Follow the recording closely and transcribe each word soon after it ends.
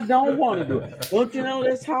don't want to do it. Don't you know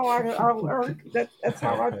that's how I work? That's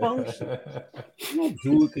how I function. I don't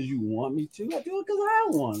do it because you want me to. I do it because I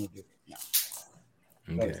want to do it.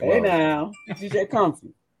 No. Okay, Hey now, DJ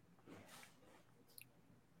Comfy.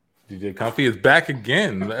 DJ Comfy is back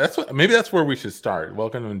again. Maybe that's where we should start.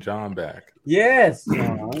 Welcome John back. Yes,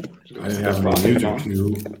 John. I didn't have my music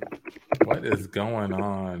cue. What is going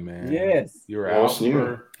on, man? Yes. You're out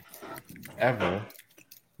forever.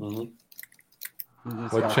 Mm-hmm.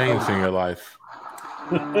 What changed in your life?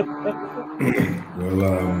 Well,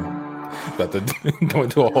 about to go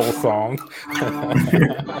into a whole song.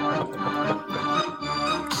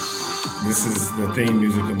 This is the theme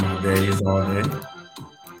music of my days all day.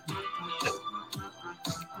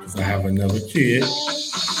 Because I have another kid.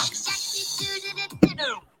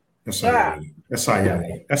 That's all right. That's all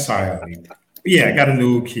right. That's all right. Yeah, I got a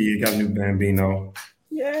new kid, got a new Bambino.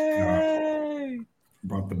 Yay!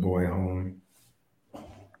 Brought the boy home.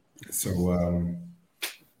 So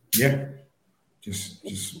yeah,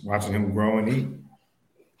 just watching him grow and eat.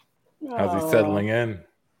 How's he settling in?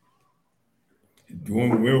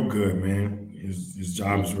 Doing real good, man. His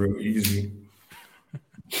job is real easy.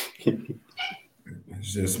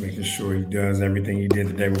 It's just making sure he does everything he did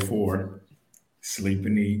the day before. Sleep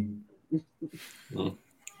and eat.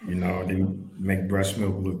 You know, they make breast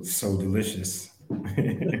milk look so delicious.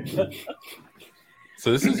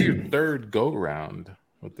 So this is your third go round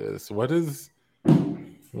with this. What's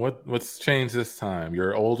changed this time?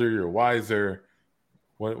 You're older, you're wiser.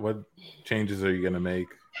 What changes are you gonna make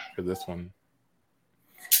for this one?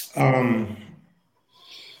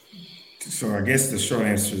 So I guess the short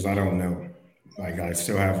answer is I don't know. Like I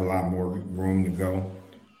still have a lot more room to go.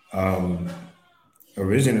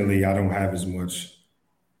 Originally, I don't have as much.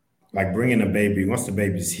 Like bringing a baby, once the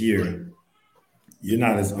baby's here, you're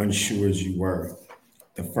not as unsure as you were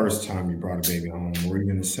the first time you brought a baby home, or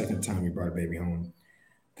even the second time you brought a baby home.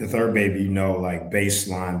 The third baby, you know, like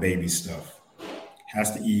baseline baby stuff.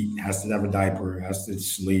 Has to eat, has to have a diaper, has to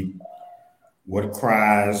sleep. What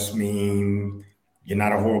cries mean? You're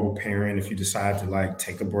not a horrible parent if you decide to like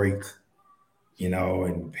take a break, you know,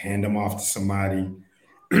 and hand them off to somebody.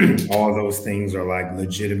 All those things are like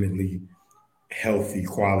legitimately healthy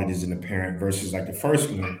qualities in a parent versus like the first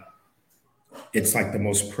one. It's like the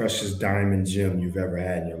most precious diamond gem you've ever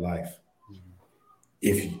had in your life.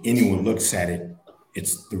 If anyone looks at it,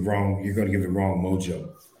 it's the wrong, you're going to give the wrong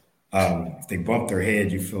mojo. If they bump their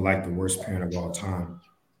head, you feel like the worst parent of all time.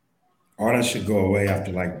 All that should go away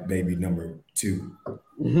after like baby number 2.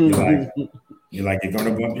 You're gonna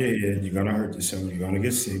bump your head, you're gonna hurt yourself, you're gonna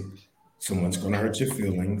get sick, someone's gonna hurt your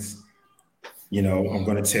feelings. You know, I'm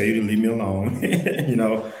gonna tell you to leave me alone. You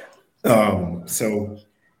know, so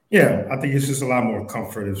yeah, I think it's just a lot more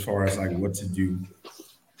comfort as far as like what to do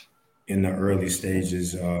in the early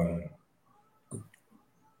stages.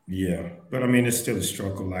 Yeah, but I mean, it's still a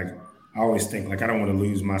struggle. Like I always think, like I don't want to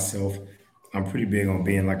lose myself. I'm pretty big on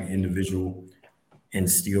being like an individual and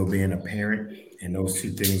still being a parent, and those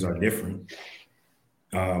two things are different.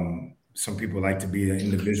 Some people like to be an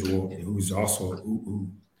individual who's also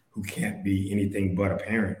who can't be anything but a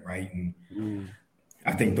parent, right? And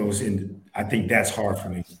I think I think that's hard for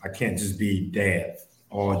me. I can't just be dad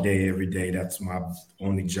all day, every day. That's my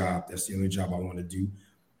only job. That's the only job I want to do.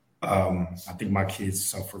 I think my kids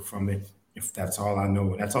suffer from it if that's all I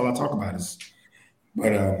know. That's all I talk about is.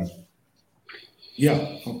 But yeah,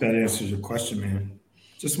 hope that answers your question, man.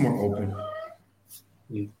 Just more open.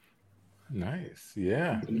 Nice.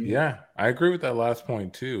 Yeah. Yeah. I agree with that last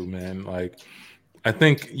point too, man. Like I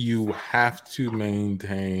think you have to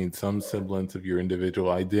maintain some semblance of your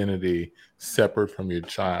individual identity separate from your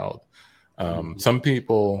child. Some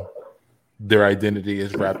people, their identity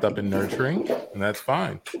is wrapped up in nurturing, and that's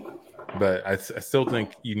fine. But I still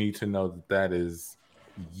think you need to know that is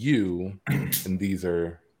you, and these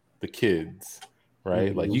are the kids,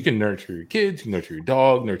 right? Like you can nurture your kids, you can nurture your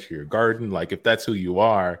dog, nurture your garden. Like if that's who you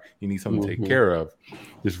are, you need something to take care of.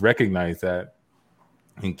 Just recognize that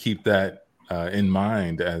and keep that in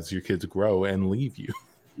mind as your kids grow and leave you.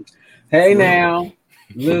 Hey now,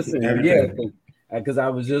 listen, yeah, because I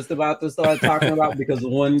was just about to start talking about because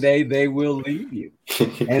one day they will leave you,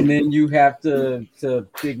 and then you have to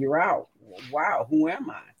figure out, wow, who am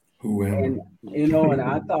I? Who am I? And you know, and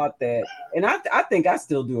I thought that, and I think I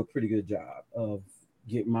still do a pretty good job of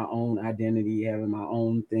getting my own identity, having my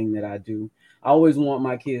own thing that I do. I always want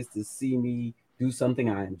my kids to see me do something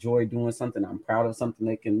I enjoy doing, something I'm proud of, something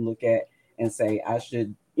they can look at and say I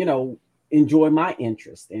should, you know, enjoy my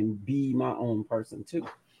interest and be my own person too.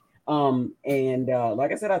 And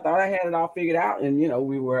like I said, I thought I had it all figured out. And you know,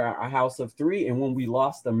 we were a house of 3, and when we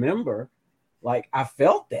lost a member, like I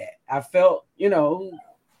felt that. I felt, hey,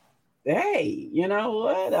 you know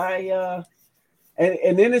what?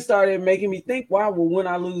 And then it started making me think, wow, well, when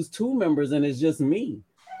I lose two members and it's just me,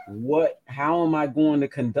 how am I going to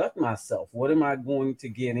conduct myself? What am I going to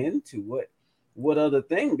get into? What other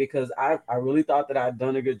thing? Because I really thought that I'd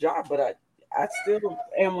done a good job, but I still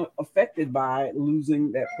am affected by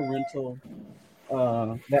losing that parental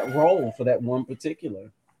that role for that one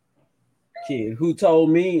particular kid who told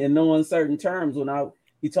me in no uncertain terms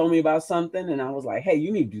he told me about something and I was like, hey,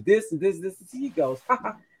 you need to do this and this, this. He goes, ha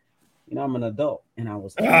ha, I'm an adult. And I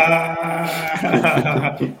was like,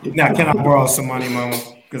 now can I borrow some money, Mama?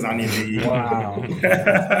 Because I need to eat. Wow.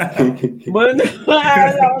 But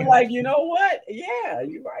I was like, you know what? Yeah,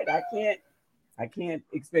 you're right. I can't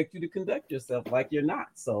expect you to conduct yourself like you're not.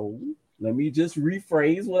 So let me just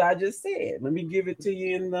rephrase what I just said. Let me give it to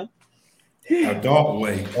you in the adult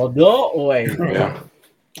way. Adult way. Yeah.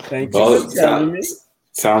 Thank you for telling me.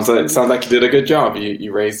 Sounds like you did a good job.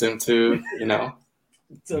 You raised him to,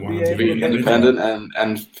 to be independent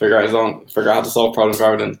and figure out how to solve problems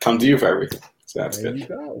rather than come to you for everything. So that's there good. You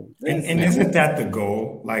go. And isn't that the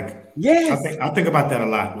goal? Like, yes, I think about that a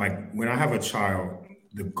lot. Like when I have a child,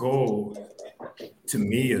 the goal to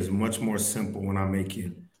me is much more simple when I make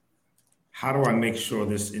it. How do I make sure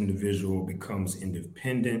this individual becomes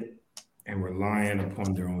independent and reliant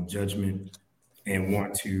upon their own judgment and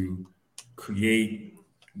want to create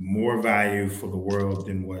more value for the world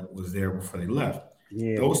than what was there before they left?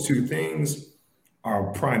 Yeah. Those two things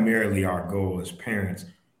are primarily our goal as parents.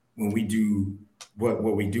 When we do what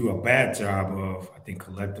we do a bad job of, I think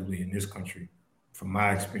collectively in this country, from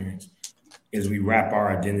my experience, is we wrap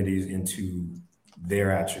our identities into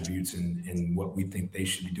their attributes and what we think they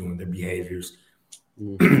should be doing, their behaviors.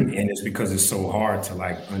 Mm-hmm. And it's because it's so hard to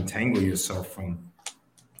like untangle yourself from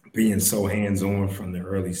being so hands-on from the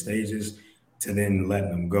early stages to then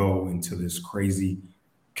letting them go into this crazy,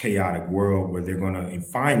 chaotic world where they're going to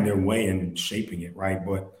find their way in shaping it, right?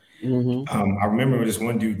 But I remember this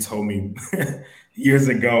one dude told me years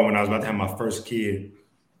ago when I was about to have my first kid,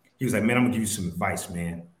 he was like, man, I'm gonna give you some advice,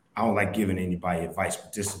 man. I don't like giving anybody advice,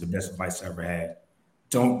 but this is the best advice I ever had.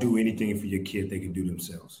 Don't do anything for your kid they can do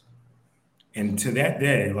themselves. And to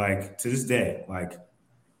this day, like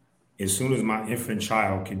as soon as my infant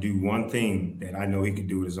child can do one thing that I know he can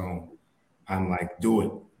do it his own, I'm like, do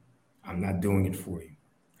it. I'm not doing it for you.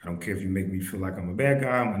 I don't care if you make me feel like I'm a bad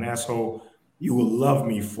guy, I'm an asshole. You will love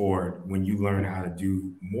me for it when you learn how to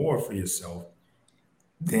do more for yourself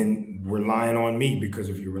than relying on me. Because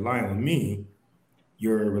if you're relying on me,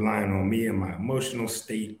 you're relying on me and my emotional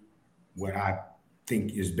state, what I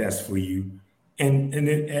think is best for you. And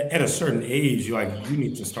at a certain age, you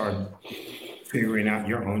need to start figuring out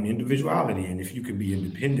your own individuality. And if you can be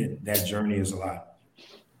independent, that journey is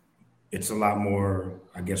it's a lot more,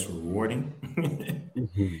 I guess, rewarding.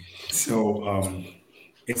 Mm-hmm. So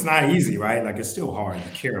it's not easy, right? Like it's still hard.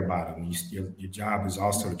 You care about them. Your job is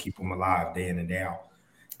also to keep them alive day in and day out.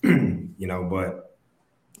 But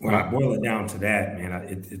when I boil it down to that, man,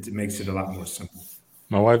 it makes it a lot more simple.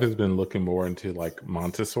 My wife has been looking more into like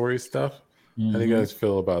Montessori stuff. Mm-hmm. How do you guys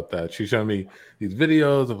feel about that? She showed me these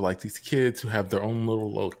videos of like these kids who have their own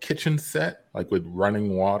little kitchen set, like with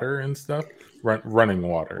running water and stuff. Running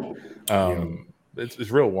water.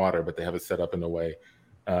 It's real water, but they have it set up in a way.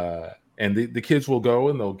 And the kids will go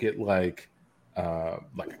and they'll get like a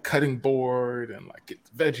cutting board and like get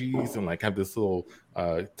veggies and like have this little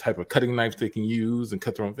type of cutting knife they can use and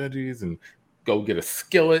cut their own veggies and go get a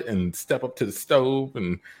skillet and step up to the stove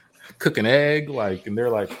and cook an egg. And they're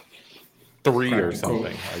like 3 or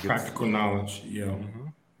something. Practical knowledge. Yeah.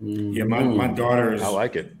 Mm-hmm. Yeah. My daughter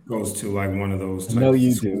goes to like one of those types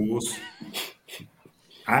of schools.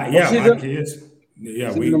 My kids.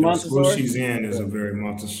 Yeah, the school she's in is a very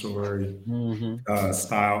Montessori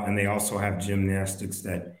style, and they also have gymnastics.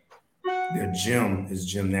 That their gym is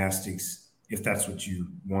gymnastics. If that's what you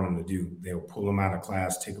want them to do, they'll pull them out of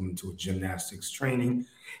class, take them into a gymnastics training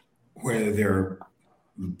where they're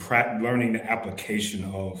learning the application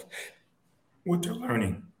of what they're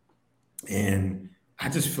learning. And I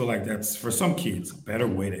just feel like that's, for some kids, a better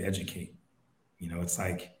way to educate. It's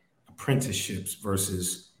like apprenticeships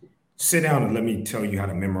versus sit down and let me tell you how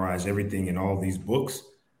to memorize everything in all these books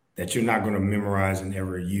that you're not going to memorize and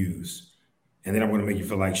ever use. And then I'm going to make you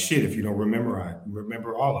feel like shit if you don't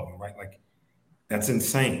remember all of them, right? Like, that's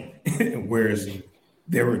insane. Whereas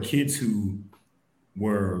there were kids who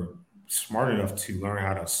were smart enough to learn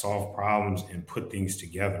how to solve problems and put things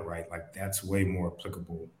together, right? Like, that's way more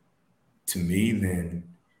applicable to me than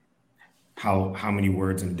how many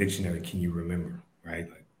words in a dictionary can you remember, right?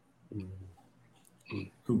 Like,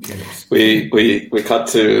 Who cares? We cut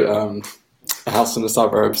to a house in the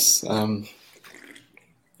suburbs. Man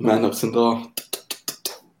opens the door.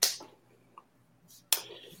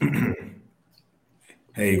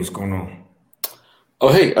 Hey, what's going on?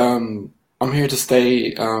 Oh, hey, I'm here to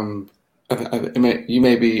stay. You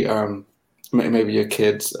may be maybe your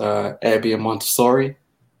kid's Abby and Montessori.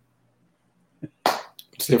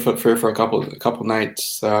 Just here for a couple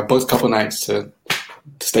nights. Both couple nights to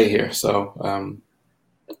stay here. So,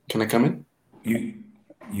 can I come in?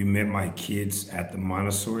 You met my kids at the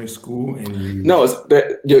Montessori school, and you No,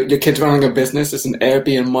 your kid's running a business. It's an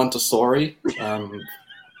Abby and Montessori. It's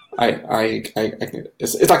like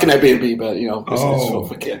an Airbnb, but business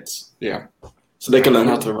for kids. Yeah, so they can learn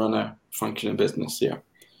how to run a functioning business. Yeah.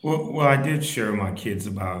 Well, I did share with my kids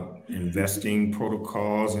about investing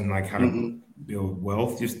protocols and like how to build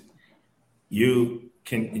wealth. Do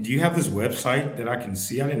you have this website that I can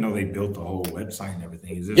see? I didn't know they built the whole website and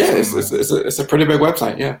everything. Is this it's a pretty big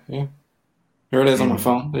website. Yeah. Here it is on my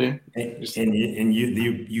phone. Yeah. And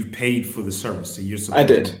you paid for the service, so you're supposed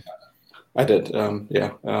I did.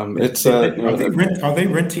 Yeah. It's are they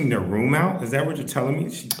renting their room out? Is that what you're telling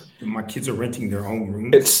me? My kids are renting their own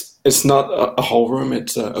room. It's not a whole room.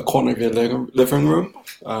 It's a corner of your living room.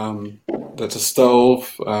 There's a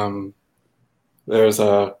stove. There's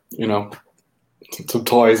some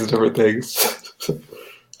toys and different things.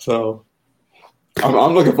 So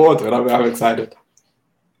I'm looking forward to it. I'm excited.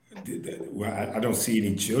 Well, I don't see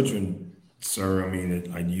any children, sir. I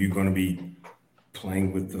mean, are you going to be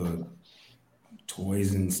playing with the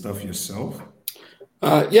toys and stuff yourself?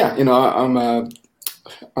 Yeah, I'm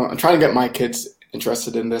trying to get my kids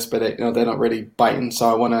interested in this, but they're not really biting. So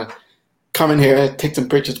I want to come in here, take some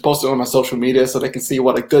pictures, post it on my social media so they can see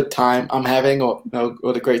what a good time I'm having, or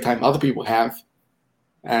what a great time other people have,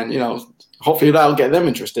 and hopefully that'll get them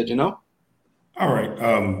interested. All right.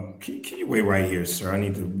 Can you wait right here, sir? I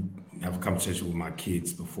need to have a conversation with my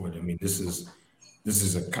kids before. I mean, this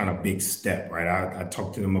is a kind of big step, right? I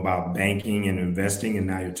talked to them about banking and investing, and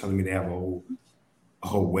now you're telling me they have a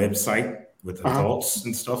whole website with adults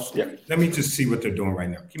and stuff. So yeah. Let me just see what they're doing right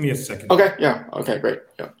now. Give me a second. Okay. Yeah. Okay. Great.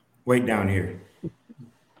 Yeah. Wait down here.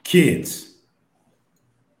 Kids,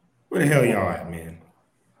 where the hell y'all at, man?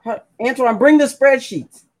 Antoine, bring the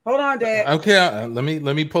spreadsheets. Hold on, Dad. Okay. Let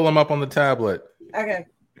me pull them up on the tablet. Okay.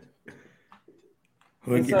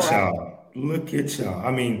 Look at y'all.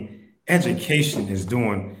 I mean, education is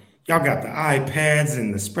doing. Y'all got the iPads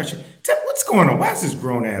and the spreadsheet. What's going on? Why is this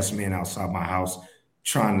grown ass man outside my house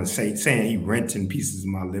trying to saying he renting pieces of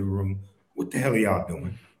my living room? What the hell are y'all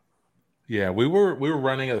doing? Yeah, we were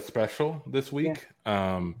running a special this week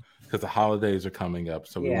because the holidays are coming up,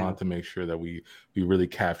 so we wanted to make sure that we really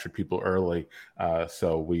captured people early.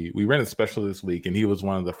 So we ran a special this week, and he was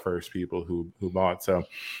one of the first people who bought. So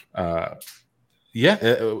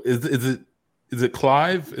is it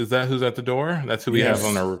Clive? Is that who's at the door? That's who we have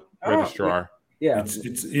on our registrar. Yeah, it's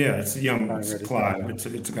Clive. It's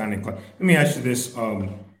a guy named Clive. Let me ask you this.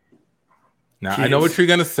 Now, kids. I know what you're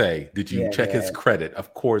going to say. Did you check his credit?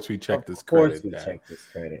 Of course we checked his credit. Of course we checked his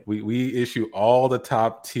credit. We issue all the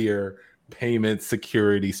top tier payment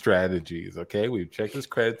security strategies, okay? We've checked his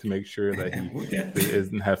credit to make sure that he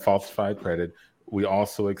doesn't have falsified credit. We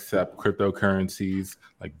also accept cryptocurrencies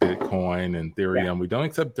like Bitcoin and Ethereum. Yeah. We don't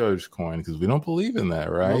accept Dogecoin because we don't believe in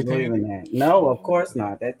that, right? Don't believe in that. No, of course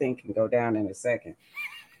not. That thing can go down in a second.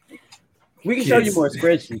 We can show you more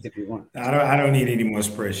spreadsheets if you want. I don't need any more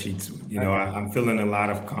spreadsheets. I'm feeling a lot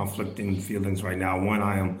of conflicting feelings right now. One,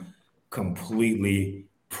 I am completely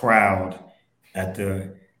proud at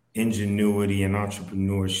the ingenuity and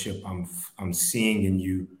entrepreneurship I'm seeing in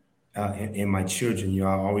you, in my children.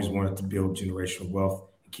 I always wanted to build generational wealth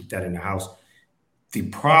and keep that in the house. The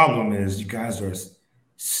problem is you guys are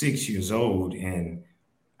 6 years old, and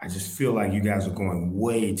I just feel like you guys are going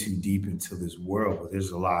way too deep into this world where there's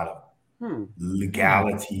a lot of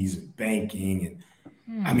legalities and banking.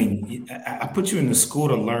 And I mean, I put you in the school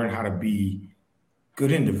to learn how to be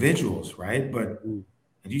good individuals, right? But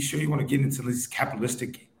are you sure you want to get into these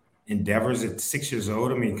capitalistic endeavors at 6 years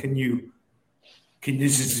old? I mean, can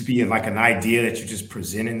this just be like an idea that you just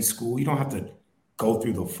present in school? You don't have to go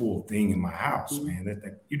through the full thing in my house, man.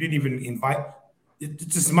 You didn't even invite.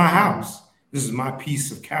 This is my house. This is my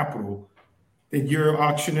piece of capital that you're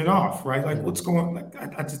auctioning off, right? Like, what's going on?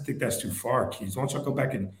 Like, I just think that's too far, kids. Why don't y'all go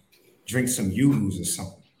back and drink some Yoo-Hoos or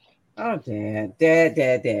something? Oh,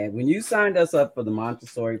 Dad. When you signed us up for the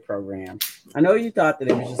Montessori program, I know you thought that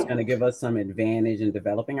it was just going to give us some advantage in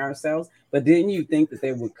developing ourselves, but didn't you think that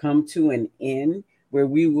they would come to an end where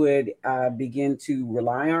we would begin to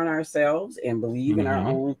rely on ourselves and believe in our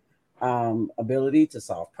own ability to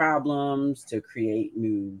solve problems, to create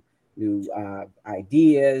new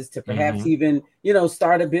ideas, to perhaps even,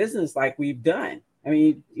 start a business like we've done. I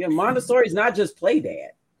mean, Montessori is not just play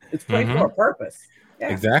dad; it's play for a purpose. Yeah.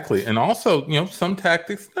 Exactly. And also, some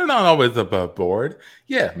tactics, they're not always above board.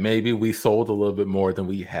 Yeah, maybe we sold a little bit more than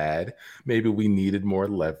we had. Maybe we needed more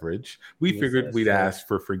leverage. We figured we'd ask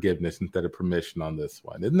for forgiveness instead of permission on this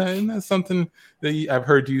one. Isn't that something that I've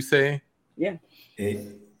heard you say? Yeah.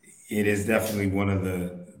 It is definitely one of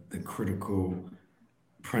the critical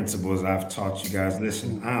principles I've taught you guys.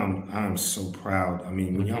 Listen, I'm so proud. I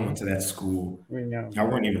mean, when y'all went to that school, y'all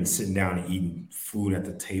weren't even sitting down and eating food at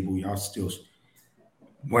the table. Y'all still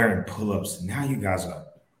wearing pull-ups. Now you guys are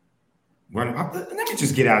running. Let me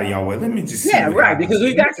just get out of y'all way. Let me just right, because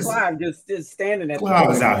we got Clive just standing at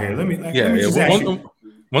Clive is out here. Let me just ask you,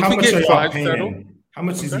 once we get Clive settled, how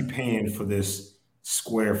much is he paying for this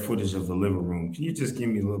square footage of the living room? Can you just give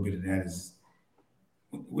me a little bit of that?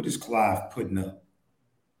 What is Clive putting up?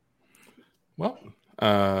 Well,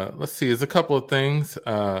 let's see. There's a couple of things.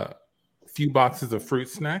 A few boxes of fruit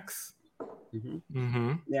snacks.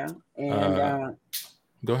 Yeah, and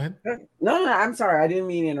go ahead. No, I'm sorry. I didn't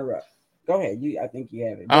mean to interrupt. Go ahead. I think you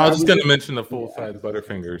have it. I was just going to mention the full-size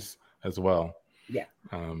Butterfingers as well. Yeah.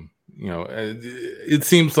 It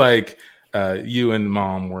seems like you and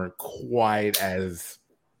Mom weren't quite as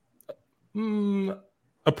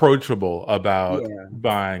approachable about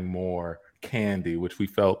buying more candy, which we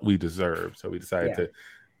felt we deserved. So we decided to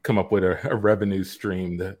come up with a revenue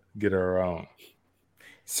stream to get our own.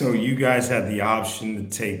 So you guys had the option to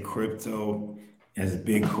take crypto as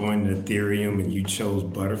Bitcoin and Ethereum, and you chose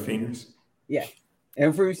Butterfingers? Yeah.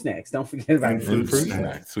 And fruit snacks. Don't forget about fruit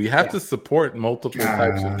snacks. So you have to support multiple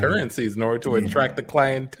types of currencies in order to attract the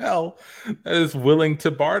clientele that is willing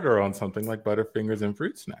to barter on something like Butterfingers and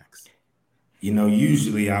fruit snacks.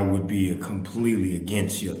 Usually I would be completely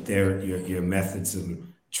against your methods of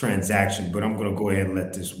transaction, but I'm going to go ahead and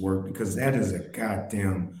let this work because that is a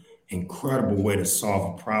goddamn incredible way to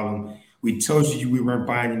solve a problem. We told you we weren't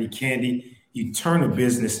buying any candy. You turn a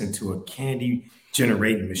business into a candy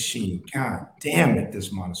generating machine. God damn it,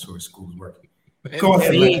 this Montessori school is working. Go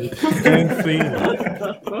ahead.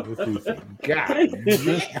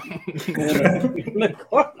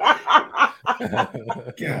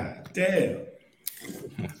 God damn.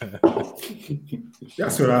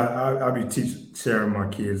 That's what I'll be sharing my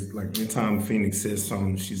kids. Like anytime Phoenix says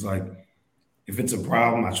something, she's like, if it's a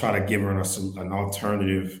problem, I try to give her an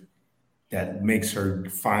alternative that makes her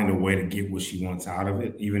find a way to get what she wants out of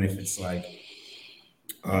it, even if it's like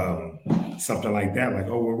something like that. Like,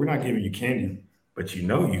 oh, well, we're not giving you candy, but you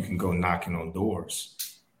can go knocking on doors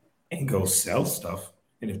and go sell stuff.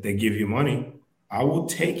 And if they give you money, I will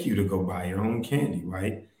take you to go buy your own candy,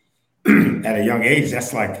 right? At a young age,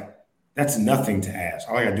 that's nothing to ask.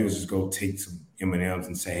 All I gotta do is just go take some M&Ms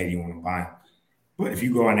and say, hey, do you want to buy them? But if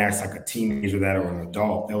you go and ask like a teenager that or an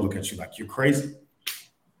adult, they'll look at you like you're crazy,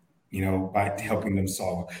 by helping them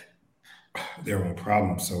solve their own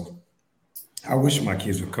problems. So I wish my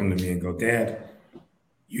kids would come to me and go, Dad,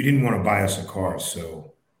 you didn't want to buy us a car.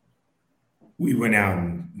 So we went out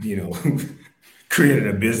and, created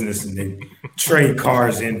a business and they trade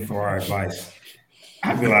cars in for our advice.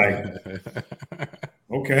 I'd be like,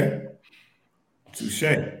 okay. Touche,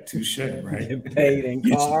 right? Get paid in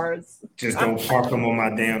cars. Just don't park them on my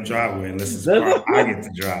damn driveway unless it's a car I get to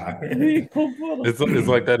drive. It's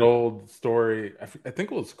like that old story. I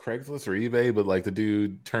think it was Craigslist or eBay, but like the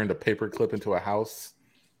dude turned a paperclip into a house.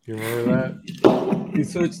 You remember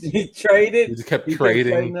that? He traded. He just kept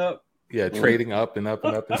trading up. Yeah, trading up and up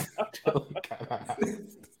and up.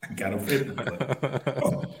 I got him fit.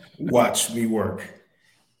 Watch me work.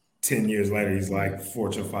 10 years later, he's like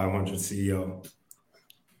Fortune 500 CEO.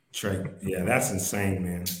 Trey, yeah, that's insane,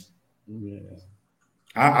 man. Yeah,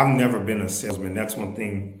 I've never been a salesman. That's one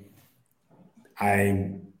thing.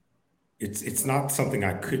 It's not something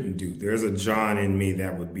I couldn't do. There's a John in me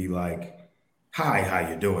that would be like, "Hi, how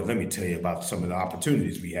you doing? Let me tell you about some of the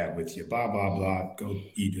opportunities we have with you." Blah blah blah. Go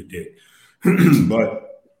eat a dick.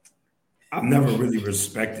 But I've never really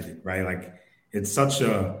respected it, right? Like it's such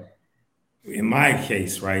a. In my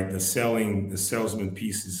case, right, the salesman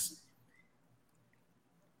piece is.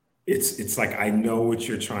 It's like I know what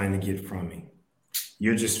you're trying to get from me.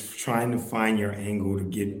 You're just trying to find your angle to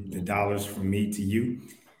get the dollars from me to you.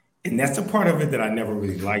 And that's a part of it that I never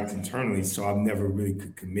really liked internally. So I've never really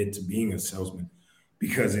could commit to being a salesman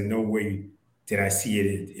because in no way did I see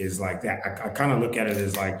it as like that. I kind of look at it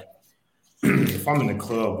as like if I'm in the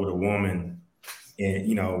club with a woman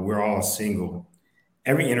and, we're all single,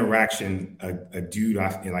 every interaction, a dude,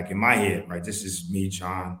 like in my head, right, this is me,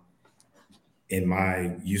 John, in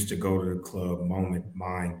my used to go to the club moment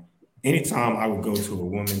mine, anytime I would go to a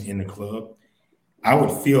woman in the club, I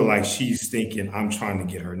would feel like she's thinking I'm trying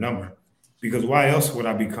to get her number. Because why else would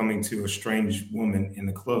I be coming to a strange woman in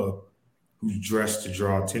the club who's dressed to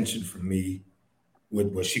draw attention from me with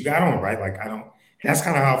what she got on, right? Like I don't. That's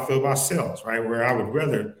kind of how I feel about sales, right? Where I would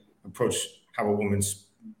rather approach how a woman's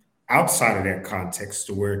outside of that context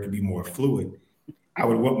to where it could be more fluid. I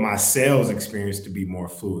would want my sales experience to be more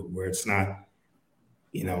fluid, where it's not,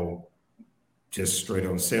 you know, just straight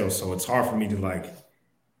on sales. So it's hard for me to like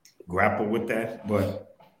grapple with that,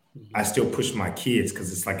 but I still push my kids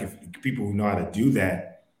because it's like if people who know how to do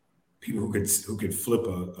that, people who could flip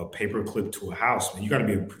a paper clip to a house, man, you got to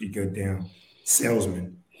be a pretty good damn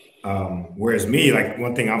salesman. Whereas me, like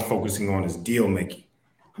one thing I'm focusing on is deal making.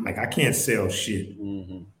 I'm like, I can't sell shit,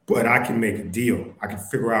 but I can make a deal. I can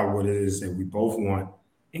figure out what it is that we both want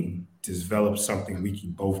and develop something we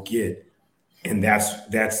can both get. And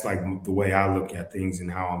that's like the way I look at things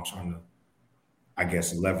and how I'm trying to, I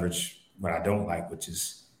guess, leverage what I don't like, which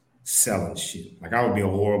is selling shit. Like I would be a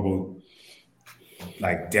horrible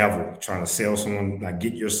like devil trying to sell someone, like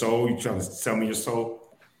get your soul. You trying to sell me your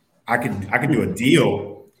soul? I could do a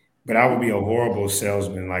deal, but I would be a horrible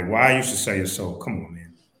salesman. Like, why you should sell your soul? Come on,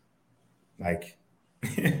 man. Like,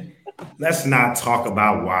 let's not talk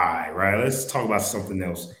about why, right? Let's talk about something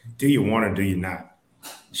else. Do you want or do you not?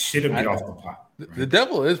 Shit will get off the pot. Right? The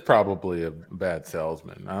devil is probably a bad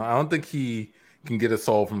salesman. I don't think he can get a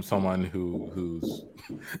soul from someone who's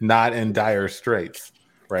not in dire straits,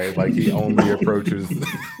 right? Like he only approaches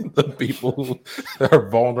the people who are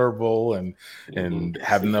vulnerable and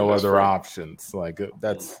have no other options. Like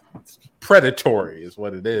that's predatory is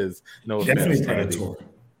what it is. No, definitely predatory.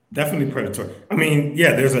 Definitely predatory. I mean,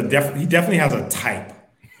 yeah, he definitely has a type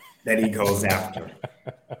that he goes after.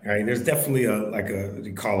 Right? There's definitely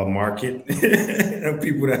you call a market of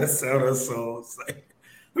people that sell their souls. Like,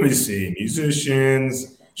 let me see,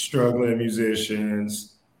 musicians, struggling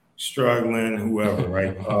musicians, struggling whoever,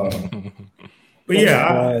 right? But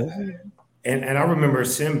yeah, and I remember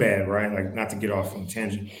Sinbad, right? Like, not to get off on a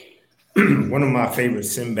tangent. One of my favorite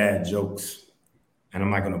Sinbad jokes, and I'm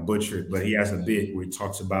not going to butcher it, but he has a bit where he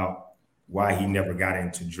talks about why he never got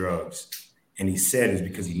into drugs. And he said it's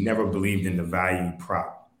because he never believed in the value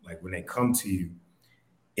prop. Like when they come to you,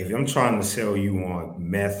 if I'm trying to sell you on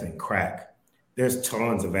meth and crack, there's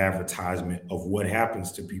tons of advertisement of what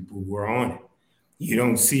happens to people who are on it. You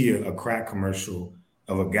don't see a crack commercial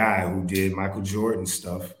of a guy who did Michael Jordan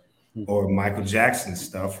stuff or Michael Jackson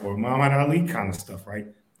stuff or Muhammad Ali kind of stuff, right?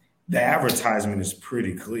 The advertisement is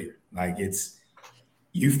pretty clear. Like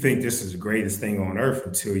you think this is the greatest thing on earth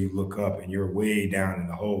until you look up and you're way down in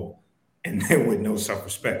the hole and then with no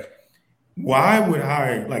self-respect. Why would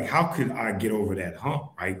how could I get over that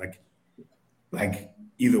hump, right? Like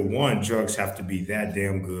either one, drugs have to be that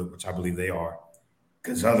damn good, which I believe they are,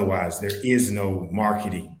 because otherwise there is no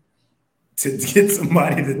marketing to get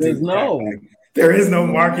somebody to do crack. Like, there is no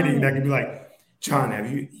marketing that can be like, John, have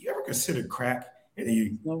you ever considered crack? And then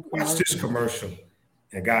you watch this commercial,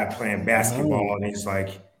 and a guy playing basketball, and he's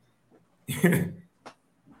like,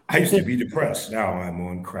 I used to be depressed. Now I'm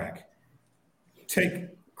on crack. Take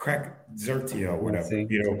crack Zyrtec or whatever,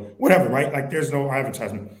 whatever, right? Like there's no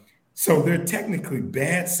advertisement. So they're technically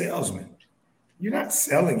bad salesmen. You're not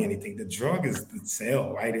selling anything. The drug is the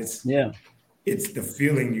sale, right? It's the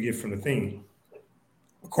feeling you get from the thing.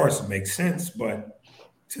 Of course, it makes sense, but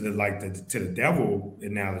to the devil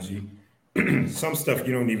analogy, some stuff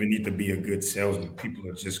you don't even need to be a good salesman. People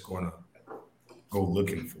are just gonna go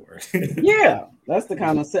looking for it. Yeah, that's the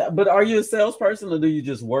kind of but are you a salesperson or do you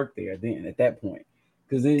just work there then at that point?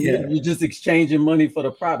 Because you're just exchanging money for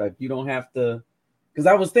the product. You don't have to. Because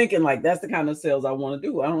I was thinking like that's the kind of sales I want to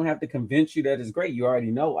do. I don't have to convince you that it's great. You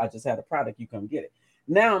already know. I just had a product. You come get it.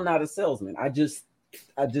 Now I'm not a salesman. I just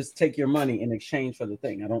take your money in exchange for the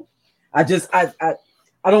thing.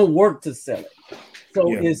 I don't work to sell it.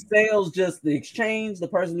 So is sales just the exchange, the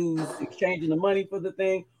person who's exchanging the money for the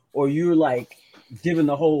thing, or you're like giving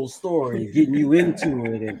the whole story, getting you into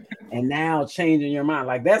it, and now changing your mind?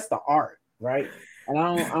 Like that's the art, right? And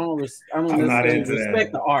I don't necessarily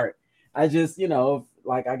respect the art. I just,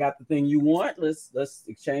 like I got the thing you want. Let's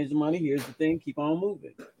exchange the money. Here's the thing. Keep on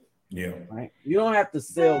moving. Yeah. Right. You don't have to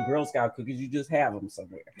sell Girl Scout cookies. You just have them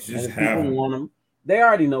somewhere. If people want them, they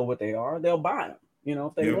already know what they are. They'll buy them.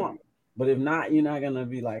 If they want them. But if not, you're not gonna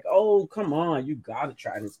be like, oh, come on, you gotta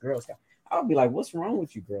try this Girl Scout. I'll be like, what's wrong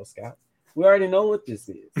with you, Girl Scout? We already know what this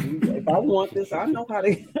is. If I want this, I know how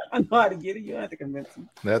to get it. You don't have to convince me.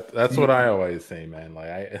 That's what I always say, man.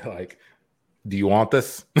 Like, do you want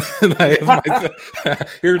this?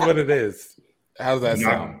 Here's what it is. How does that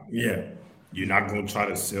sound? Yeah. You're not going to try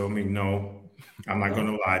to sell me. No. I'm not going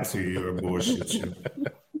to lie to you or bullshit you.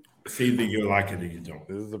 It's either you like it or you don't.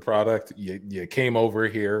 This is the product. You came over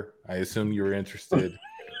here. I assume you were interested.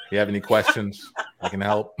 You have any questions? I can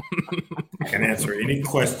help. I can answer any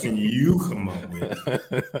question you come up with.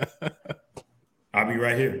 I'll be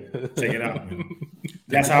right here. Check it out, man.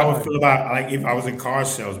 That's how I would feel about, like, if I was a car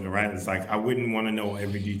salesman, right? It's like I wouldn't want to know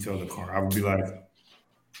every detail of the car. I would be like,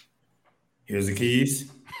 here's the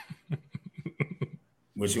keys.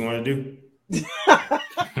 What you want to do?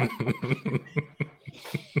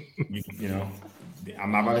 you know,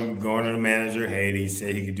 I'm not about to go to the manager. Hey, he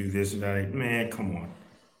said he could do this or that. Man, come on.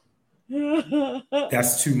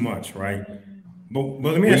 That's too much, right? But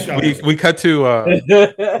let me ask you. We cut to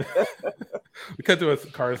we cut to a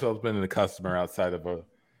car salesman and a customer outside of a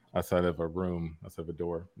room, outside of a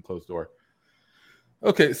door, a closed door.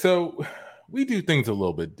 Okay, so we do things a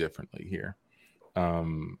little bit differently here.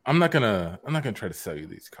 I'm not gonna try to sell you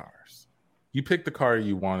these cars. You picked the car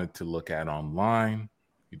you wanted to look at online.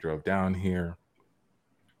 You drove down here.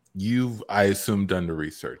 You've, I assume, done the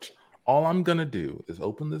research. All I'm gonna do is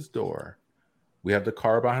open this door. We have the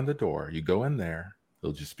car behind the door. You go in there.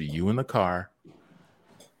 It'll just be you in the car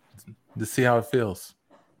to see how it feels.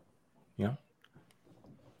 You know?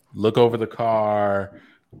 Look over the car,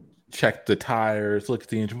 check the tires, look at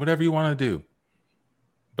the engine, whatever you want to do.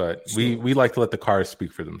 But we like to let the cars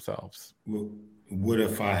speak for themselves. Well, what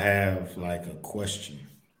if I have like a question?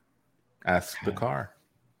 Ask the car.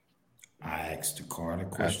 I ask the car the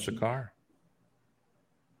question. Ask the car.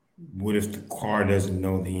 What if the car doesn't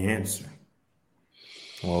know the answer?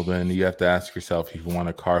 Well, then you have to ask yourself if you want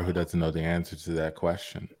a car who doesn't know the answer to that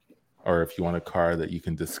question, or if you want a car that you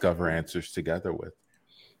can discover answers together with.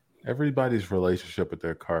 Everybody's relationship with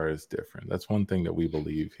their car is different. That's one thing that we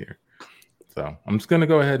believe here. So I'm just going to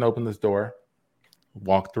go ahead and open this door,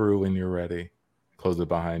 walk through when you're ready, close it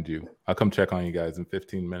behind you. I'll come check on you guys in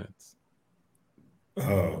 15 minutes.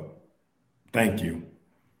 Thank you.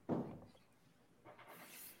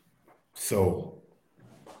 So,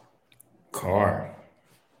 car.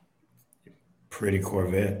 Pretty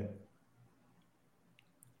Corvette.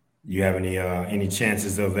 You have any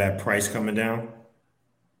chances of that price coming down?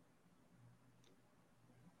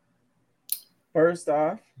 First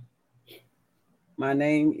off, my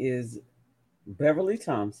name is Beverly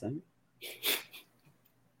Thompson,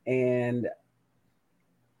 and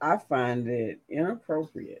I find it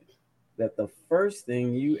inappropriate that the first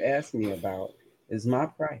thing you ask me about is my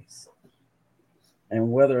price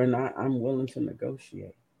and whether or not I'm willing to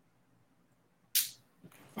negotiate.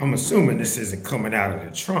 I'm assuming this isn't coming out of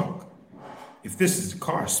the trunk. If this is the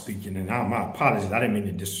car speaking, and my apologies, I didn't mean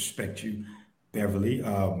to disrespect you, Beverly.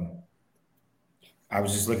 I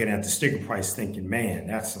was just looking at the sticker price thinking, man,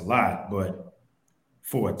 that's a lot. But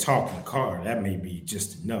for a talking car, that may be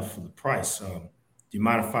just enough for the price. Do you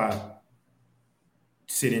mind if I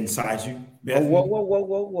sit inside you, Beverly?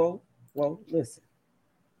 Whoa. Listen.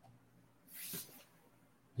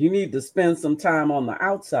 You need to spend some time on the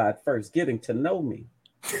outside first, getting to know me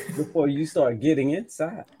before you start getting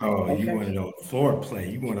inside. Oh, okay? You want a little foreplay.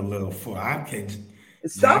 You want a little I can't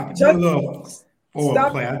stop.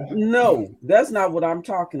 No, that's not what I'm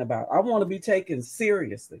talking about. I want to be taken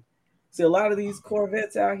seriously. See, a lot of these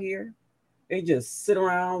Corvettes out here, they just sit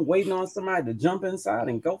around waiting on somebody to jump inside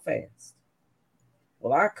and go fast.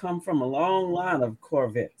 Well, I come from a long line of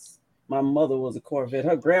Corvettes. My mother was a Corvette.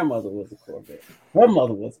 Her grandmother was a Corvette. Her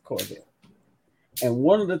mother was a Corvette. And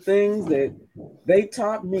one of the things that they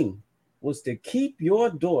taught me was to keep your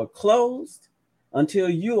door closed until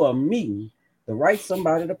you are meeting the right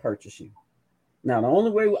somebody to purchase you. Now, the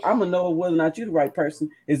only way I'm going to know whether or not you're the right person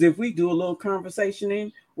is if we do a little conversation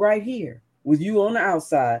in right here with you on the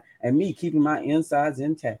outside and me keeping my insides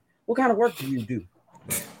intact. What kind of work do you do?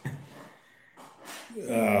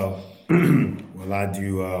 Well, I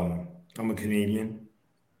do. I'm a comedian,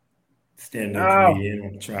 stand-up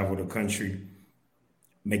comedian. I travel the country,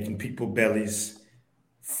 making people bellies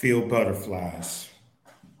feel butterflies.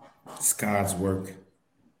 It's God's work.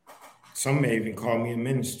 Some may even call me a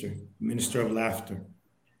minister of laughter.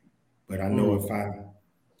 But I know if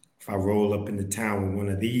I roll up into town with one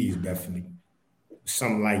of these, Bethany,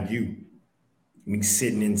 something like you, me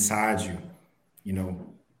sitting inside you,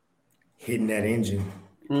 hitting that engine.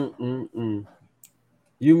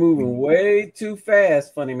 You moving way too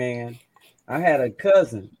fast, funny man. I had a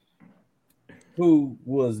cousin who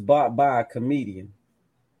was bought by a comedian.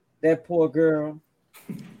 That poor girl,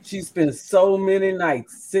 she spent so many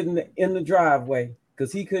nights sitting in the driveway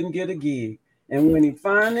because he couldn't get a gig. And when he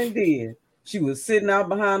finally did, she was sitting out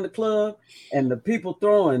behind the club and the people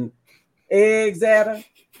throwing eggs at her,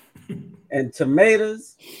 and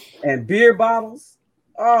tomatoes, and beer bottles.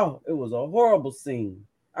 Oh, it was a horrible scene.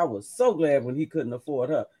 I was so glad when he couldn't afford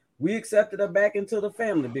her. We accepted her back into the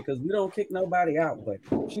family because we don't kick nobody out, but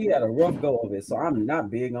she had a rough go of it. So I'm not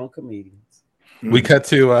big on comedians. We cut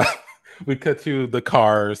to the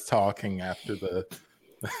cars talking after the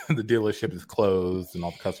dealership is closed and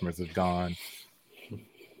all the customers have gone.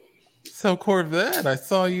 So Corvette, I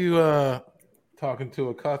saw you talking to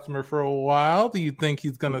a customer for a while. Do you think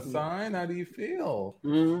he's gonna sign? How do you feel?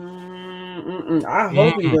 I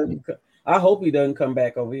hope he doesn't come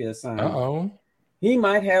back over here signing. He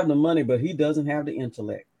might have the money, but he doesn't have the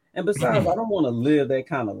intellect. And besides, I don't want to live that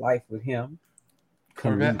kind of life with him.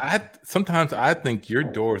 Corvette, sometimes I think your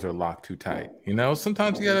doors are locked too tight. You know,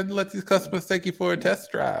 sometimes you gotta let these customers take you for a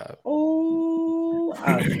test drive. Oh,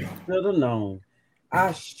 I should have known.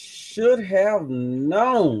 I should have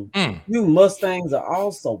known. You Mustangs are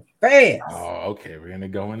all so fast. Oh, okay. We're gonna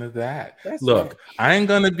go into that. Look, I ain't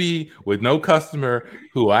gonna be with no customer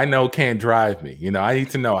who I know can't drive me. You know, I need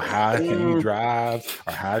to know how he drives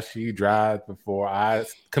or how she drives before I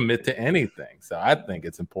commit to anything. So I think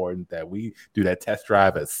it's important that we do that test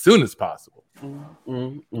drive as soon as possible.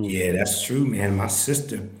 Yeah, that's true, man. My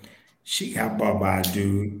sister, she got bought by a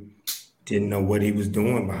dude, didn't know what he was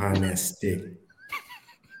doing behind that stick.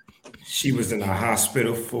 She was in a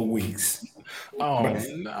hospital for weeks. Oh,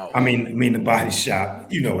 no. I mean the body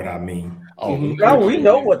shop. You know what I mean. Oh, we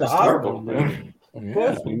know what the hospital is. Of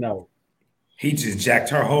course we know. He just jacked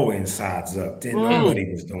her whole insides up. Didn't know what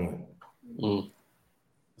he was doing.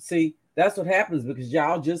 See, that's what happens because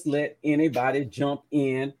y'all just let anybody jump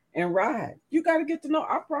in and ride. You got to get to know.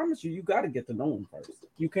 I promise you got to get to know him first.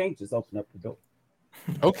 You can't just open up the door.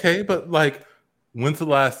 Okay, but like, when's the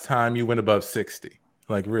last time you went above 60?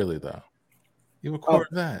 Like, really, though? You record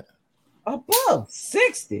that. Above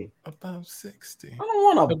 60? Above 60. I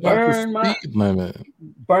don't want to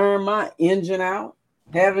burn my engine out.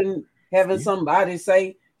 Having somebody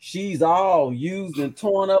say she's all used and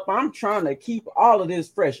torn up. I'm trying to keep all of this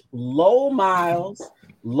fresh. Low miles,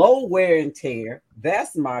 low wear and tear.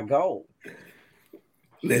 That's my goal.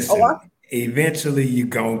 Listen, eventually you're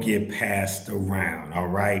going to get passed around, all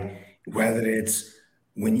right? Whether it's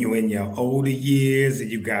when you're in your older years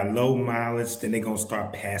and you got low mileage, then they're going to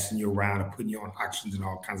start passing you around and putting you on auctions and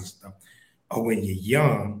all kinds of stuff. Or when you're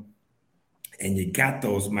young and you got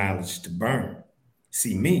those mileage to burn.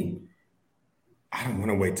 See, me, I don't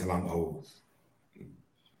want to wait till I'm old.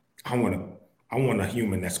 I want a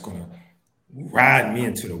human that's going to ride me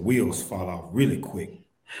until the wheels fall off really quick.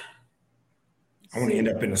 I want to end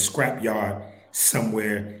up in a scrap yard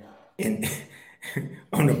somewhere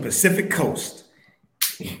on the Pacific coast.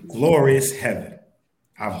 Glorious heaven.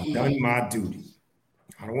 I've done my duty.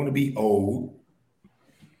 I don't want to be old.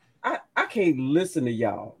 I can't listen to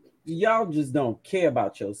y'all. Y'all just don't care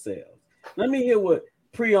about yourselves. Let me hear what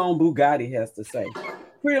Pre-Owned Bugatti has to say.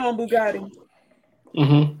 Pre-Owned Bugatti.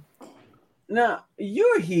 Now,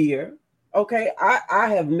 you're here, okay? I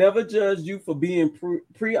have never judged you for being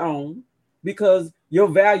pre-owned because your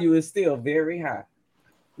value is still very high.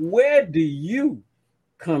 Where do you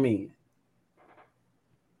come in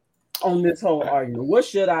on this whole argument? What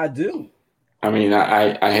should I do? I mean,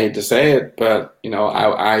 I hate to say it, but you know,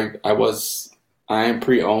 I am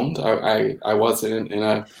pre-owned. I was in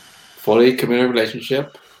a fully committed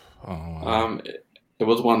relationship. It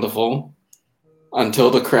was wonderful until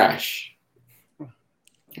the crash.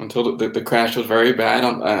 Until the crash was very bad.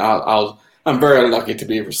 I'm very lucky to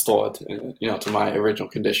be restored, to my original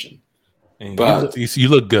condition. And but you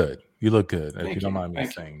look good. You look good. If you don't mind me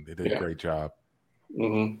Thank saying, they did a great job.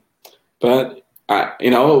 But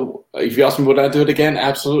if you ask me would I do it again,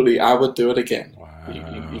 absolutely, I would do it again. Wow.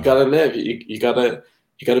 You gotta live. You gotta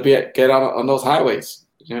get on those highways.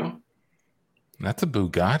 You know. That's a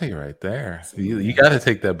Bugatti right there. You got to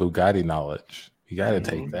take that Bugatti knowledge. You got to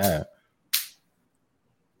take that.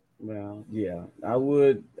 Well, yeah, I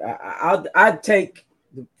would. I'd take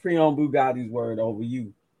the pre-owned Bugatti's word over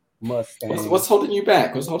you, Mustang. What's holding you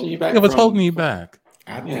back? What's holding you back? Yeah, what's holding you back?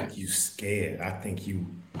 I think you scared. I think you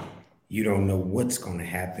don't know what's going to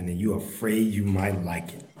happen, and you're afraid you might like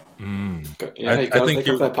it. Yeah, I think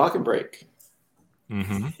you're that pocket break.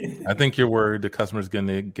 I think you're worried the customer's going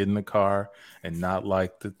to get in the car and not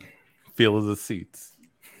like the feel of the seats.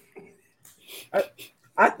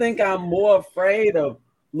 I think I'm more afraid of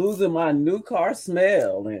losing my new car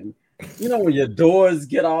smell, and when your doors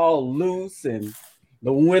get all loose and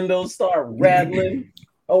the windows start rattling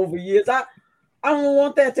over years. I don't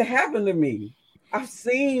want that to happen to me. I've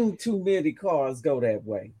seen too many cars go that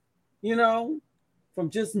way, from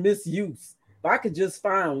just misuse. If I could just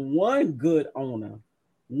find one good owner,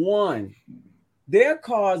 one. There are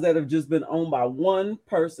cars that have just been owned by one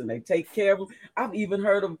person. They take care of them. I've even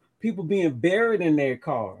heard of people being buried in their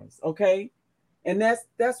cars. Okay. And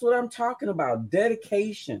that's what I'm talking about.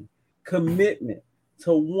 Dedication, commitment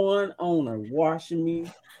to one owner. Washing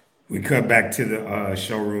me. We cut back to the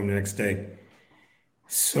showroom the next day.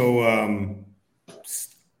 So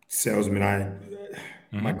salesman,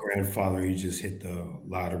 my grandfather, he just hit the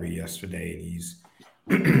lottery yesterday, and he's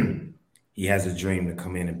he has a dream to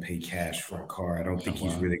come in and pay cash for a car. I don't think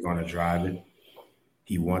he's really going to drive it.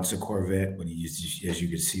 He wants a Corvette, but as you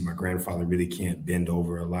can see, my grandfather really can't bend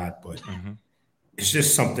over a lot, but it's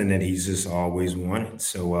just something that he's just always wanted.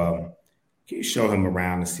 So can you show him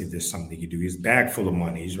around and see if there's something he can do? He's bag full of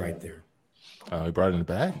money. He's right there. He brought it in the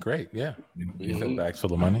bag. Great. Yeah. He said bags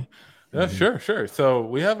full of money. Yeah, sure. So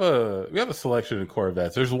we have a selection of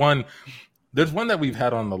Corvettes. There's one that we've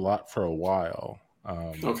had on the lot for a while.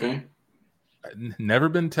 Okay. Never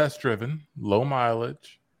been test driven, low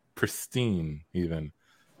mileage, pristine even.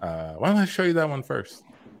 Why don't I show you that one first?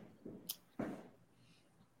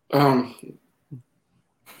 I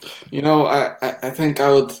think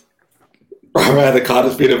I would rather car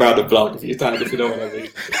that's been around the block a few times, if you know what I mean.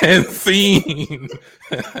 And seen.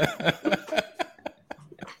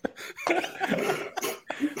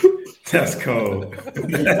 That's cold.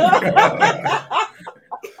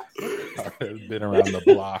 I've been around the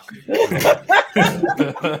block.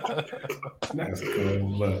 That's cold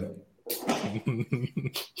blood.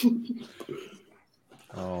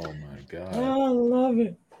 Oh my God. I love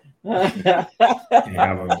it. Can't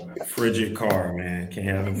have a frigid car, man. Can't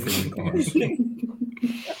have no frigid cars.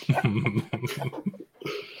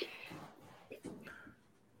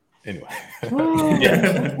 Anyway, Oh.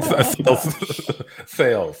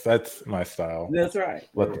 sales. That's my style. That's right.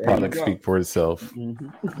 Let the There product you go. speak for itself.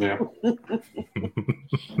 Yeah.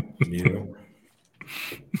 Yeah.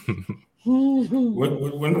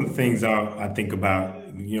 One of the things I think about,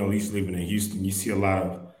 at least living in Houston, you see a lot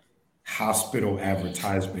of hospital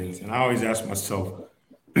advertisements, and I always ask myself,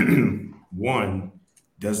 one,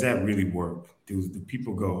 does that really work? Do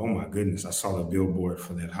people go, oh my goodness, I saw the billboard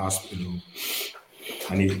for that hospital.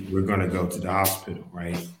 We're going to go to the hospital,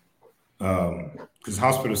 right? Because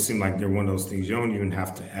hospitals seem like they're one of those things you don't even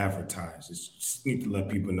have to advertise. You just need to let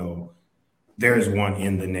people know there is one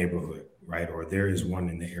in the neighborhood, right? Or there is one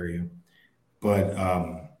in the area. But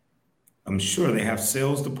I'm sure they have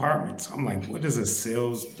sales departments. I'm like, what does a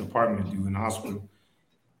sales department do in a hospital?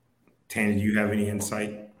 Tanya, do you have any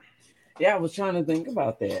insight? Yeah, I was trying to think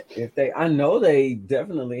about that. I know they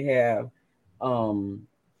definitely have,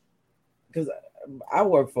 because I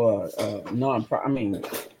work for a non-profit. I mean, do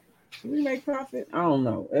we make profit? I don't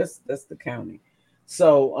know. That's the county.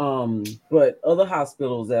 So, but other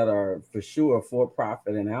hospitals that are for sure for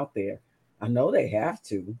profit and out there, I know they have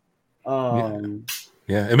to.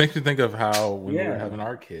 Yeah, it makes me think of how when we were having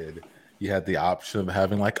our kid, you had the option of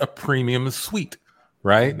having like a premium suite,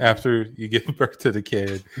 right? After you give birth to the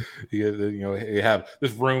kid, you have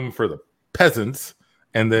this room for the peasants,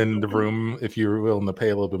 and then the room if you're willing to pay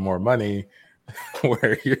a little bit more money,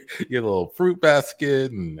 where you get a little fruit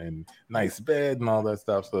basket and nice bed and all that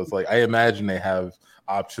stuff. So it's like I imagine they have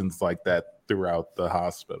options like that throughout the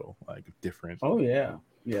hospital, like different. Oh yeah.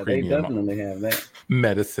 Yeah, they definitely have that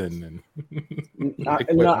medicine and. I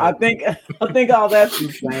think all that's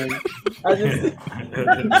the same.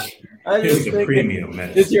 I just think premium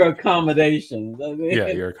medicine. It's your accommodations. I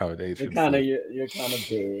mean, your accommodations. Kind of your kind of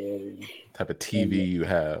bed. Type of TV you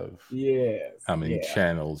have. Yes. How many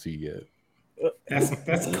channels you get.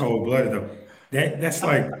 That's cold blooded though. That's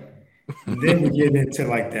like then we get into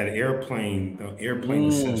like that airplane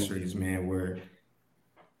accessories, man, where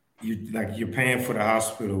you're paying for the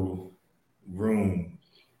hospital room,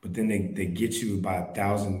 but then they get you by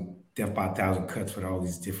 1,000 cuts with all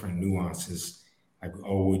these different nuances. Like,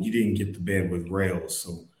 oh, well, you didn't get the bed with rails,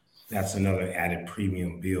 so that's another added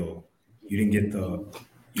premium bill. You didn't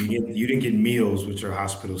get meals with your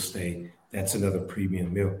hospital stay. That's another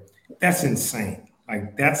premium meal. That's insane.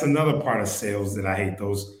 Like that's another part of sales that I hate.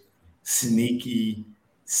 Those sneaky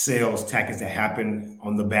sales tactics that happen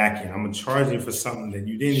on the back end. I'm gonna charge you for something that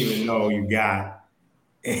you didn't even know you got.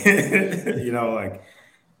 Like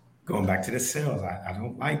going back to the sales, I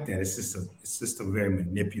don't like that. It's just a very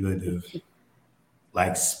manipulative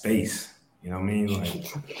like space. You know what I mean?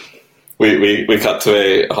 Like we cut to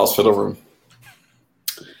a hospital room.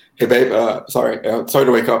 Hey babe, sorry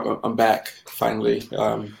to wake up. I'm back finally.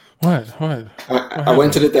 What? I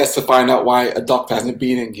went to the desk to find out why a doctor hasn't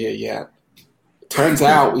been in here yet. Turns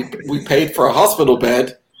out we paid for a hospital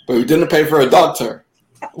bed, but we didn't pay for a doctor.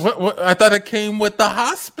 What? I thought it came with the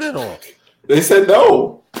hospital. They said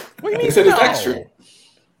no. What do you mean They said no? it's extra.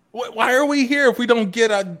 Why are we here if we don't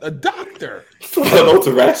get a doctor? For no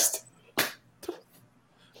to rest.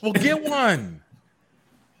 Well, get one.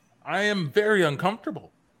 I am very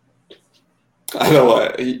uncomfortable. I know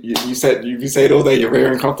what you said. You say it all day. You're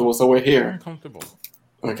very uncomfortable, so we're Very here. uncomfortable.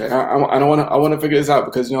 Okay, I don't want to. I want to figure this out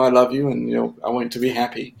because I love you and I want you to be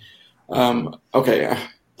happy. Okay,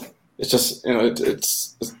 it's just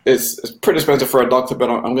it's pretty expensive for a doctor, but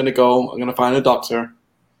I'm gonna go. I'm gonna find a doctor,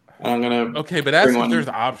 and I'm gonna. Okay, but as bring one. there's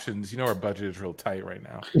options, our budget is real tight right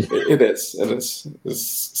now. It is. It's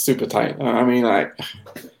super tight. I mean, like.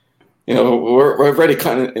 We're already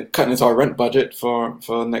cutting into our rent budget for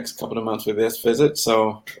the next couple of months with this visit.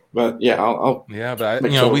 So, but yeah, I'll Yeah, but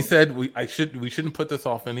make sure. we said we shouldn't put this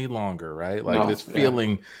off any longer, right? Like No, this yeah.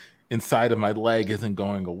 feeling inside of my leg isn't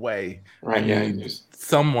going away. Right, I yeah. need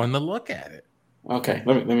someone to look at it. Okay,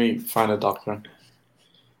 let me find a doctor.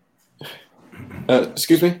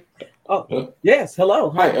 Excuse me. Oh, yes. Hello.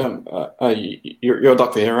 Hi. You're a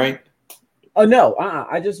doctor here, right? Oh no,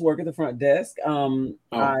 I just work at the front desk. Oh.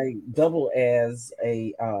 I double as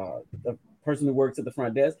a person who works at the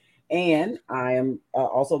front desk, and I am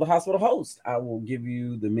also the hospital host. I will give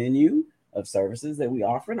you the menu of services that we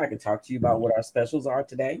offer, and I can talk to you about what our specials are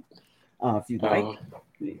today, if you'd like.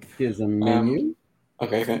 Here's a menu.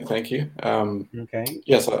 Okay, thank you. Okay.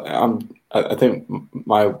 Yes, I think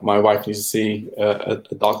my wife needs to see a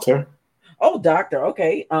doctor. Oh, doctor.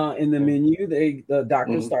 Okay. In the menu, the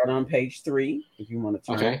doctors start on page 3. If you want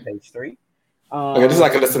to turn to page 3. Okay, this is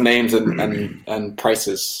like a list of names and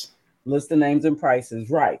prices. List of names and prices,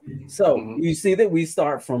 right? So you see that we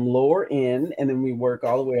start from lower end, and then we work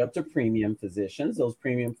all the way up to premium physicians. Those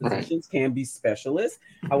premium physicians can be specialists.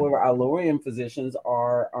 However, our lower end physicians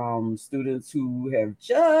are students who have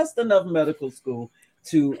just enough medical school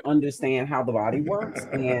to understand how the body works,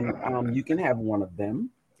 and you can have one of them.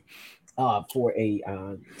 For a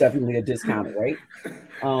definitely a discounted rate.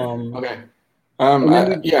 Okay.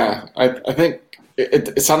 I think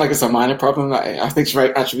it sounds like it's a minor problem. I think she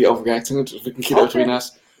might actually be overreacting. If we can keep it between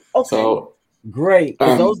us. Okay. So great.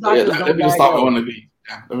 Those doctors let me start with one of these.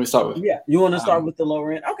 Yeah, let me start with. Yeah, you want to start with the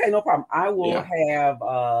lower end? Okay, no problem. I will have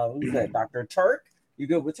who's that? Dr. Turk. You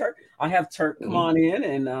good with Turk? I'll have Turk come on in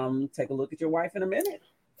and take a look at your wife in a minute.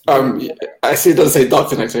 I see it doesn't say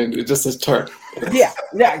doctor next to it. It just says Turk. Yeah.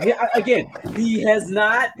 Again, he has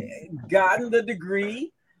not gotten the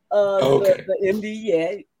degree of the MD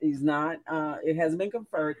yet. He's not. It hasn't been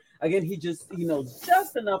conferred. Again, he knows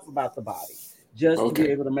just enough about the body just to be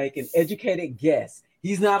able to make an educated guess.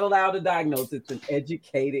 He's not allowed to diagnose. It's an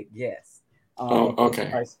educated guess.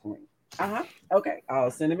 Price point. Okay. I'll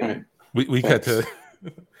send him in. Right. We cut to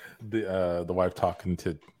the wife talking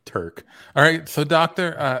to Turk. All right, so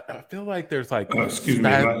doctor, I feel like there's like excuse me,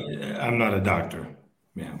 I'm not a doctor,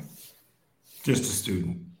 ma'am. Just a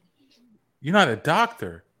student. You're not a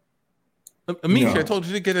doctor, Amisha. No. I told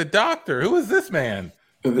you to get a doctor. Who is this man?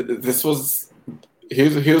 This was he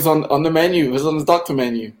was on the menu. He was on the doctor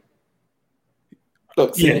menu.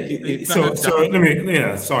 Look, see, so let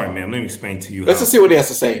me. Sorry, ma'am. Let me explain to you. Let's just see what he has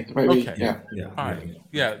to say. Maybe, Okay. Yeah. All right.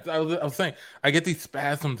 Yeah. I was saying, I get these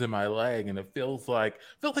spasms in my leg, and it feels like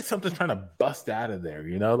something's trying to bust out of there.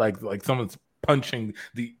 Like someone's punching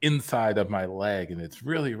the inside of my leg, and it's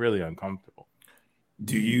really, really uncomfortable.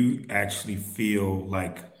 Do you actually feel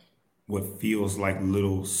like what feels like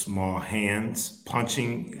little small hands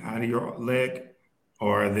punching out of your leg,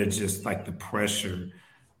 or are they just like the pressure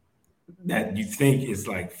that you think is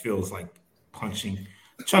like feels like punching?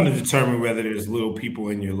 I'm trying to determine whether there's little people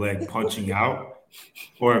in your leg punching out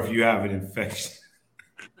or if you have an infection.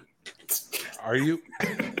 Are you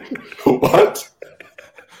What?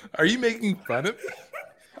 Are you making fun of me?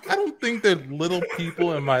 I don't think there's little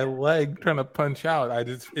people in my leg trying to punch out.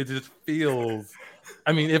 It just feels.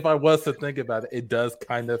 I mean, if I was to think about it, it does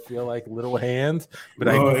kind of feel like little hands, but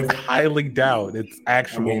I highly doubt it's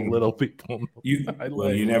actual little people. You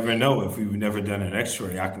never know. If we've never done an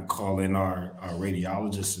X-ray, I can call in our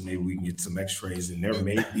radiologist and maybe we can get some X-rays. And there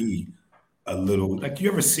may be a little, like,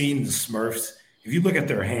 you ever seen the Smurfs? If you look at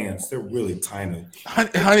their hands, they're really tiny.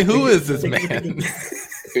 Honey, who is this man?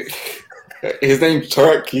 His name's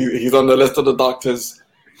Turk. He's on the list of the doctors.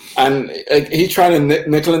 And he's trying to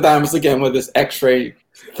nickel and dime us again with this X-ray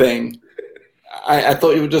thing. I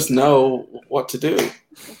thought you would just know what to do.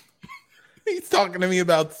 He's talking to me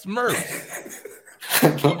about Smurfs.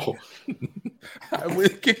 No.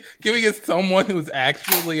 Can we get someone who's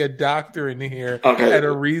actually a doctor in here at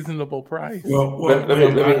a reasonable price? Well,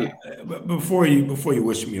 before you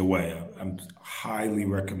wish me away, I highly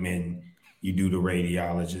recommend you do the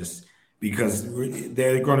radiologist, because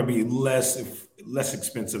they're going to be less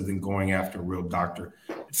expensive than going after a real doctor.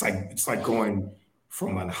 It's like going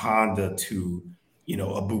from a Honda to, a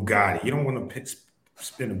Bugatti. You don't want to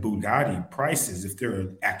spend a Bugatti prices if there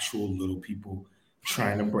are actual little people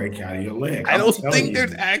trying to break out of your leg. I don't think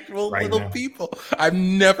there's actual little people. I've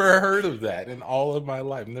never heard of that in all of my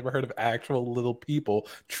life. I've never heard of actual little people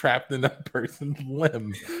trapped in a person's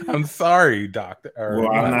limb. I'm sorry, doctor.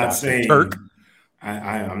 Well, I'm not saying Turk.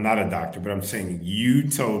 I'm not a doctor, but I'm saying you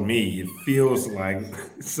told me it feels like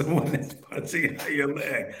someone is punching out your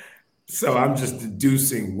leg. So I'm just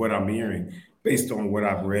deducing what I'm hearing based on what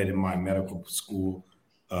I've read in my medical school,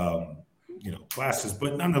 classes.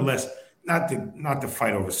 But nonetheless, not to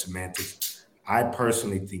fight over semantics. I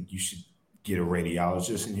personally think you should get a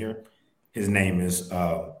radiologist in here. His name is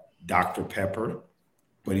Dr. Pepper,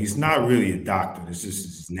 but he's not really a doctor. This is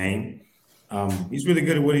his name. He's really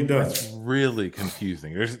good at what he does. It's really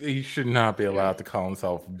confusing. He should not be allowed to call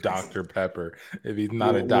himself Dr. Pepper if he's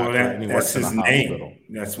not a doctor and he works in a hospital.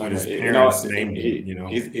 That's what his parents named him.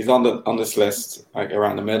 He's on this list, like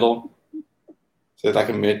around the middle. So it's like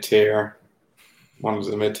a mid-tier. One was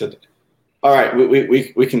a mid-tier. All right,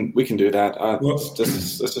 we can do that. Let's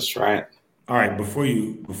just try it. All right,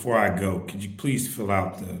 before I go, could you please fill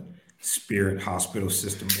out the Spirit Hospital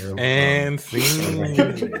System error? And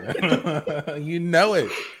you know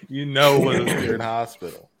it. You know what a Spirit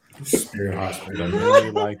Hospital. Spirit Hospital. I really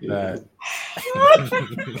like that.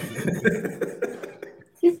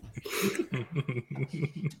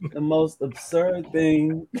 The most absurd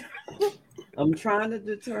thing. I'm trying to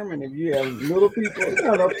determine if you have little people put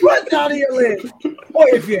out of your leg, or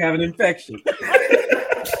if you have an infection.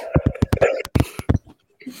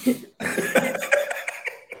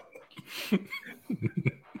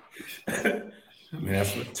 Man,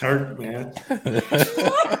 that's what Turk, man.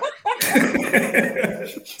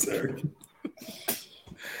 Turk.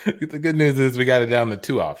 The good news is we got it down to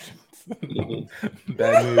 2 options.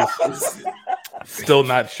 Bad news. Still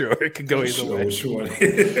not sure. It could go either way. Sure.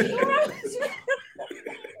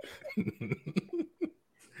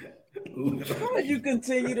 How would you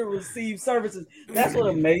continue to receive services? That's what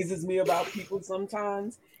amazes me about people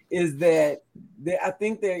sometimes, is that I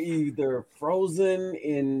think they're either frozen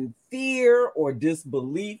in fear or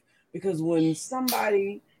disbelief, because when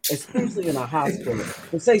somebody, especially in a hospital,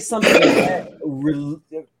 will say something that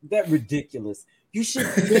ridiculous, you should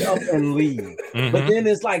get up and leave. Mm-hmm. But then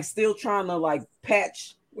it's like still trying to like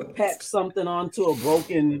patch something onto a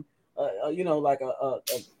broken, like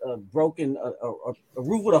a broken a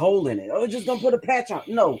roof with a hole in it. Oh, just gonna put a patch on.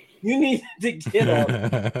 No, you need to get up.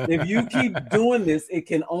 If you keep doing this, it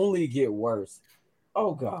can only get worse.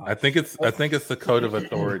 Oh God. I think it's the code of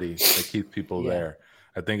authority that keeps people there.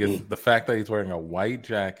 I think it's the fact that he's wearing a white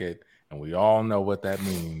jacket, and we all know what that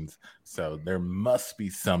means. So there must be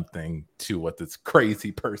something to what this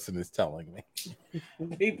crazy person is telling me.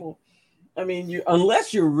 People, I mean,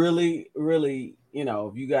 unless you're really, really,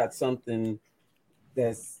 if you got something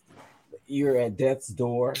you're at death's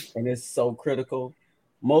door and it's so critical,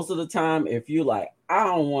 most of the time, if you're like, I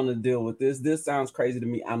don't want to deal with this sounds crazy to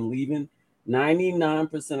me, I'm leaving.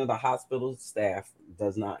 99% of the hospital staff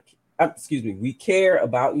does not. We care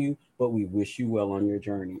about you, but we wish you well on your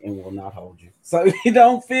journey and will not hold you. So you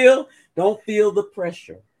don't feel the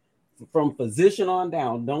pressure from physician on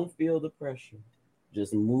down. Don't feel the pressure.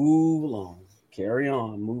 Just move along, carry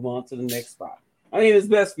on, move on to the next spot. I mean, it's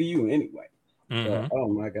best for you anyway. Mm-hmm. But, oh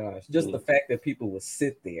my gosh, just the fact that people would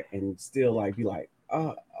sit there and still be like,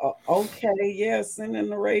 okay, yeah, send in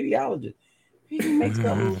the radiologist. You make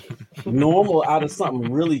something normal out of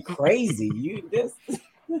something really crazy.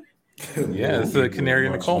 Yeah, it's a canary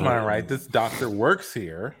in the coal mine, right? This doctor works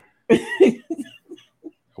here.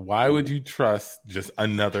 Why would you trust just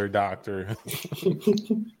another doctor?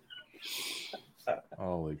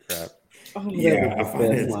 Holy crap. Oh, yeah, I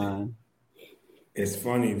find it's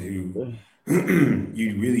funny to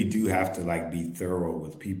you really do have to be thorough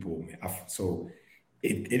with people. So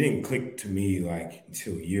it didn't click to me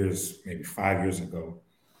until maybe 5 years ago,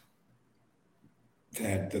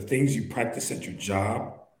 that the things you practice at your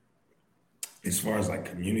job, as far as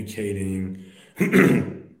communicating,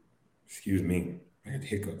 excuse me, I had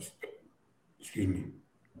hiccups. Excuse me.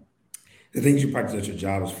 The things you practice at your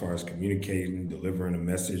job, as far as communicating, delivering a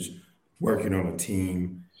message, working on a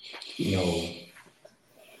team,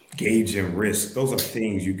 gauging risk, those are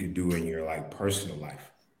things you could do in your personal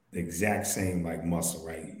life. The exact same muscle,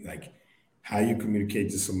 right? How you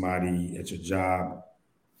communicate to somebody at your job,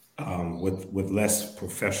 with less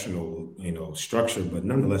professional, structure, but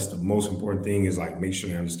nonetheless, the most important thing is make sure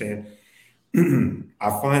you understand.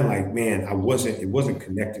 I find like, man, it wasn't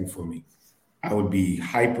connecting for me. I would be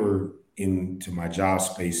hyper into my job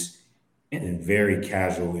space and then very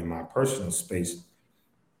casual in my personal space.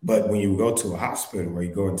 But when you go to a hospital or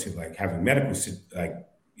you go into like having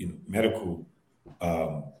medical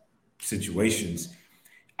um, situations,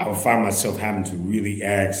 I would find myself having to really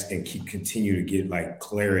ask and continue to get like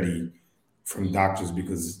clarity from doctors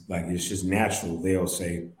because like it's just natural. They'll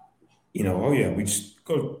say, oh yeah, we just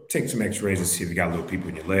go take some X-rays and see if you got little people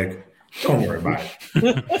in your leg. Don't worry about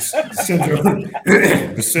it.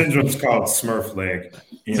 The syndrome's called Smurf leg.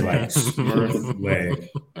 And you're like, Smurf leg.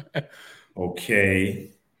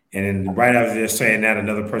 Okay. And then right after they're saying that,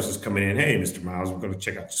 another person's coming in. Hey, Mr. Miles, we're going to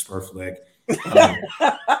check out your Smurf leg.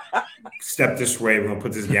 Step this way. We're going to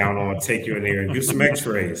put this gown on, take you in here and do some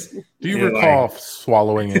X-rays. Do you recall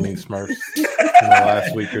swallowing any Smurfs in the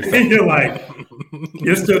last week or so? And you're like,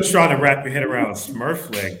 you're still trying to wrap your head around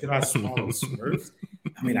Smurf leg. Did I swallow Smurfs?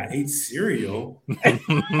 I mean, I ate cereal. They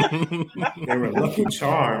were Lucky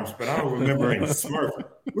Charms, but I don't remember any Smurf.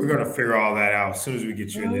 We're going to figure all that out as soon as we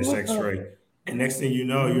get you in this X-ray. And next thing you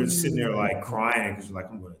know, you're sitting there like crying because you're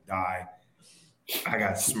like, I'm going to die. I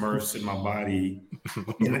got Smurfs in my body.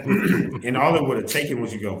 And all it would have taken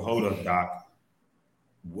was you go, hold up, doc.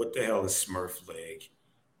 What the hell is Smurf leg?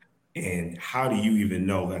 And how do you even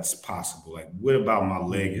know that's possible? Like, what about my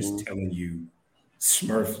leg is telling you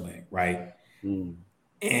Smurf leg, right? Mm.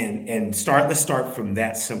 And let's start from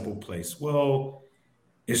that simple place. Well,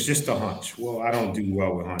 it's just a hunch. Well, I don't do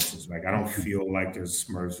well with hunches. Like, I don't feel like there's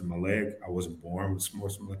Smurfs in my leg. I wasn't born with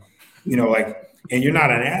Smurfs in my leg. And you're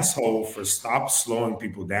not an asshole for slowing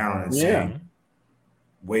people down and saying,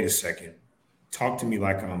 wait a second, talk to me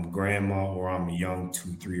like I'm grandma or I'm a young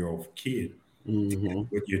 2-3-year-old kid. Mm-hmm.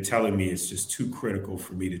 What you're telling me is just too critical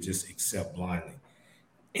for me to just accept blindly.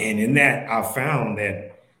 And in that, I found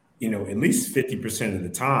that, at least 50% of the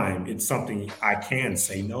time, it's something I can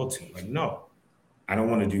say no to. Like, no, I don't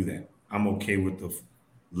want to do that. I'm okay with the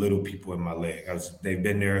little people in my leg. They've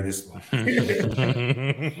been there this long.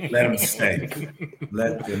 Let them stay.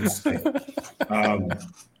 Let them stay.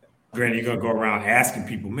 Granted, you're going to go around asking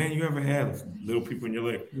people, man, you ever had little people in your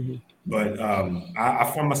leg? Mm-hmm. But I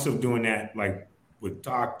find myself doing that like with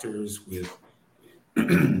doctors, with,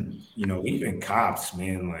 even cops,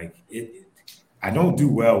 man. Like I don't do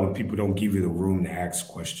well when people don't give you the room to ask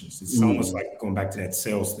questions. It's almost like going back to that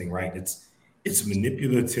sales thing, right? It's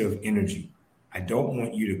manipulative energy. I don't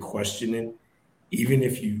want you to question it, even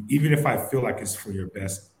if I feel like it's for your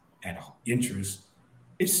best interest.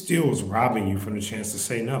 It still is robbing you from the chance to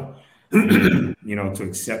say no, to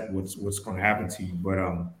accept what's going to happen to you. But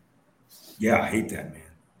I hate that, man.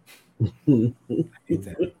 I hate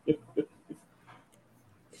that.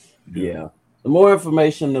 Yeah. The more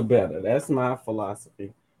information, the better. That's my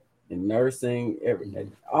philosophy in nursing,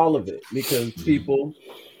 everything, all of it, because people,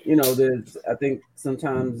 I think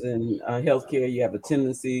sometimes in healthcare, you have a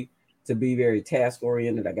tendency to be very task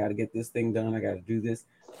oriented. I got to get this thing done. I got to do this,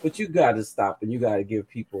 but you got to stop and you got to give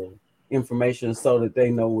people information so that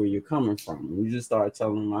they know where you're coming from. You just start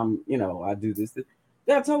telling them, I do this. You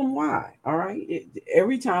got to tell them why. All right.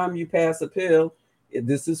 Every time you pass a pill,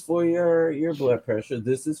 this is for your blood pressure.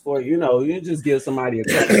 This is for, you just give somebody a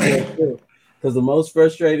couple of pills. Because the most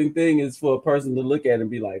frustrating thing is for a person to look at and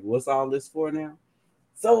be like, what's all this for now?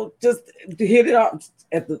 So just to hit it off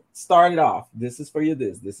start it off. This is for you,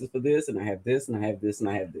 this is for this, and I have this, and I have this, and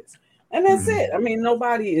I have this. And that's it. I mean,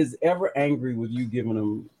 nobody is ever angry with you giving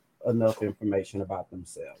them enough information about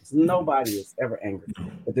themselves. Nobody is ever angry.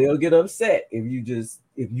 But they'll get upset if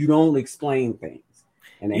you don't explain things.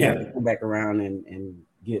 And they have to come back around and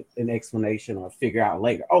get an explanation or figure out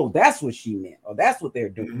later, oh, that's what she meant, or that's what they're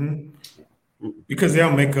doing. Mm-hmm. Because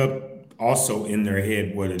they'll make up also in their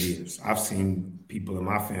head what it is. I've seen people in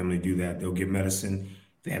my family do that. They'll get medicine.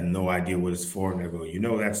 They have no idea what it's for. And they'll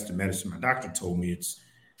go, that's the medicine my doctor told me it's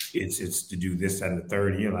to do this, that, and the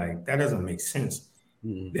third. And you're like, that doesn't make sense.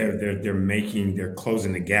 Mm-hmm. They're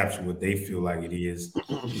closing the gaps with what they feel like it is.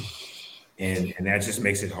 And that just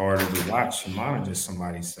makes it harder to watch and monitor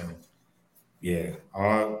somebody. So,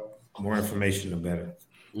 more information, the better.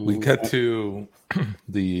 We cut to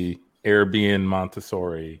the Airbnb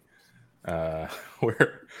Montessori,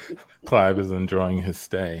 where Clive is enjoying his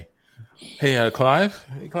stay. Hey, Clive.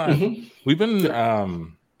 Mm-hmm. We've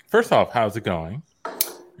been. First off, how's it going?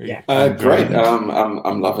 Great.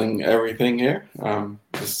 I'm loving everything here.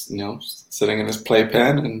 Just sitting in this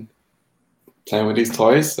playpen and playing with these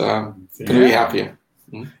toys. Couldn't be happier.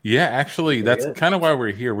 Mm-hmm. Yeah, actually, that's kind of why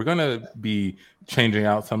we're here. We're going to be changing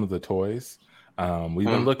out some of the toys. We've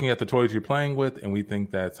been looking at the toys you're playing with, and we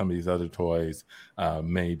think that some of these other toys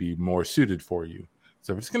may be more suited for you.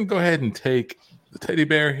 So we're just going to go ahead and take the teddy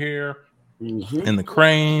bear here, and the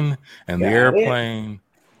crane, and the airplane.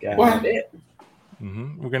 Got it.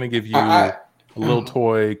 We're going to give you a little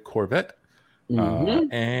toy Corvette,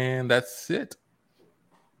 and that's it.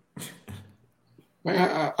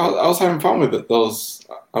 I was having fun with those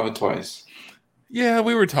other toys. Yeah,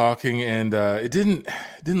 we were talking, and it didn't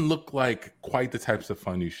look like quite the types of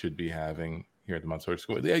fun you should be having here at the Montessori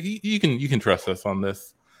School. Yeah, you can trust us on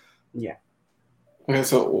this. Yeah. Okay,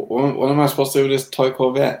 so what am I supposed to do with this toy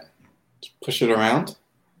Corvette? Just push it around?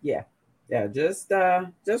 Yeah, just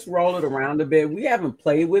roll it around a bit. We haven't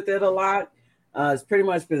played with it a lot. It's pretty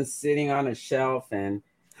much been sitting on a shelf, and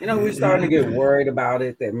we're starting to get worried about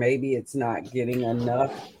it, that maybe it's not getting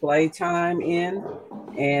enough play time in,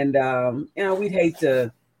 and we'd hate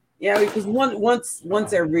to, because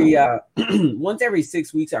once every once every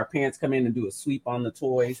 6 weeks, our parents come in and do a sweep on the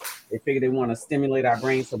toys. They figure they want to stimulate our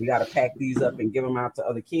brains, so we got to pack these up and give them out to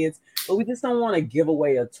other kids. But we just don't want to give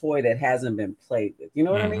away a toy that hasn't been played with. You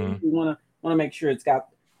know what I mean? We want to make sure it's got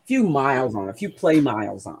a few miles on it, a few play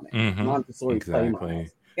miles on it. Montessori play miles.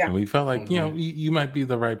 Yeah. And we felt like, you might be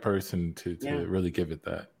the right person to really give it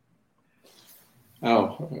that.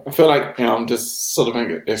 Oh, I feel like, I'm just sort of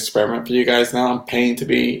an experiment for you guys now. I'm paying to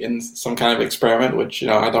be in some kind of experiment, which,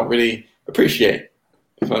 I don't really appreciate,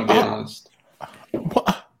 if I'm being honest.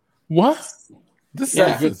 What?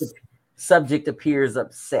 The subject appears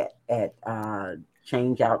upset at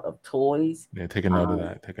change out of toys. Yeah, take a note of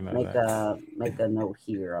that. Take a note of that. Make a note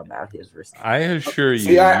here about his response. I assure you.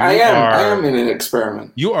 See, I am in an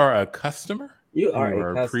experiment. You are a customer. You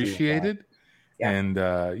are appreciated. Yeah.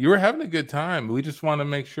 And you were having a good time. We just want to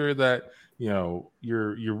make sure that you're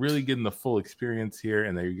really getting the full experience here,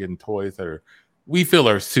 and that you're getting toys that we feel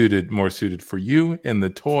are more suited for you, and the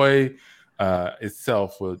toy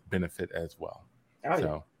itself will benefit as well.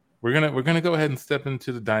 So we're gonna go ahead and step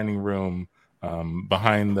into the dining room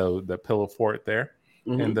behind the pillow fort there,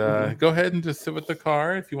 and go ahead and just sit with the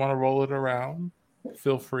car. If you want to roll it around,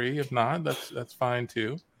 feel free. If not, that's fine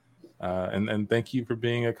too. And thank you for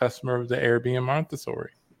being a customer of the Airbnb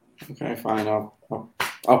Montessori. Okay, fine. I'll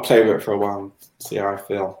play with it for a while and see how I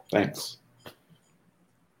feel. Thanks.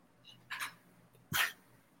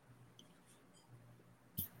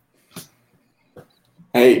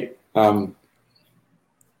 Hey,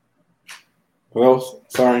 hello?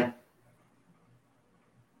 Sorry.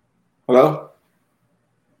 Hello?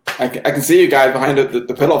 I can see you guys behind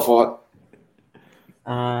the pillow fort.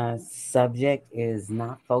 Subject is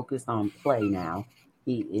not focused on play now.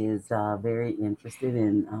 He is very interested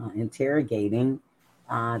in interrogating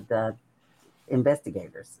the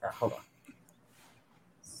investigators. Hold on.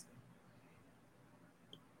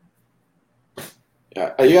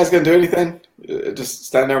 Yeah, are you guys gonna do anything? Just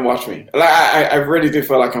stand there and watch me. I really do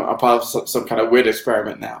feel like I'm a part of some kind of weird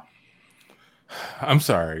experiment now. I'm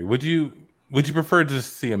sorry. Would you prefer to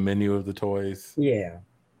just see a menu of the toys? Yeah.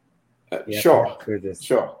 Sure.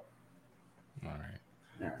 Sure. All right.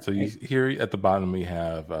 So here at the bottom we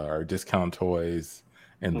have our discount toys,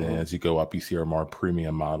 and then as you go up, you see our more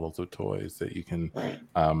premium models of toys that you can,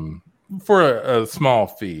 for a small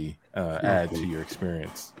fee, add to your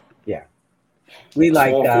experience. Yeah, we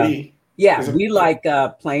like we like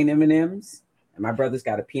plain M&Ms, and my brother's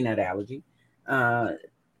got a peanut allergy.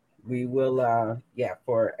 We will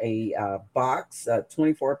for a box,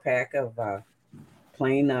 24-pack of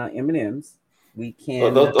plain M&Ms. We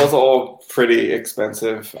can. Those are all pretty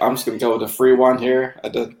expensive. I'm just gonna go with the free one here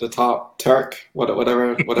at the top. Turk,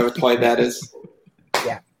 whatever toy that is.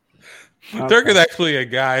 Yeah. Turk is actually a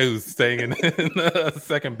guy who's staying in the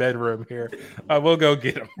second bedroom here. We'll go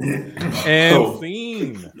get him. And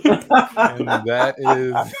scene. And that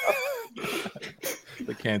is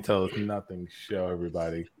the Can't Tell Us Nothing show,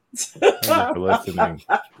 everybody. Thank you for listening.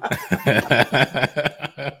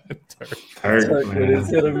 Turk with his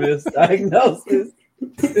hit or miss diagnosis.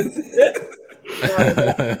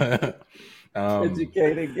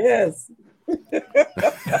 Educated guess.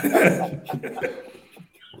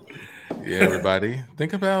 Yeah, everybody.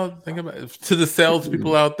 Think about to the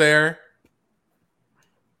salespeople out there.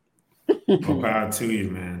 More power to you,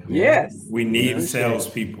 man. Yes. We need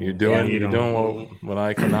salespeople. You're doing what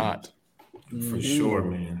I cannot. For sure,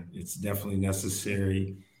 man. It's definitely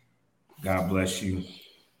necessary. God bless you.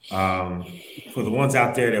 For the ones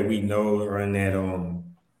out there that we know are in that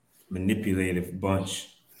manipulative bunch,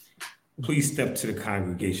 please step to the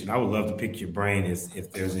congregation. I would love to pick your brain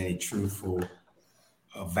if there's any truthful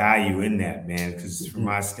value in that, man. Because from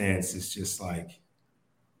my stance, it's just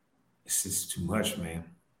too much, man.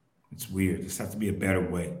 It's weird. This has to be a better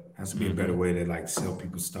way. It has to be a better way to like sell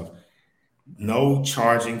people stuff. No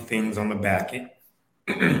charging things on the back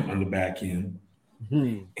end,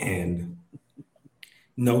 and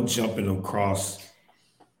no jumping across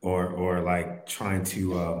or like trying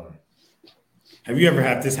to. Have you ever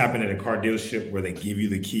had this happen at a car dealership where they give you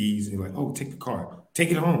the keys and you're like, oh, take the car, take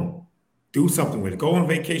it home, do something with it, go on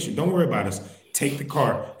vacation, don't worry about us, take the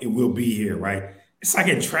car, it will be here, right? It's like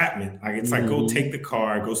entrapment. Like it's like go take the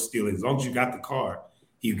car, go steal it. As long as you got the car,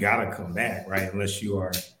 you gotta come back, right? Unless you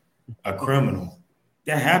are a criminal.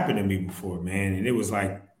 That happened to me before, man, and it was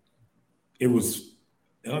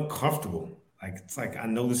uncomfortable. Like it's like I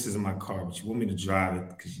know this isn't my car, but you want me to drive it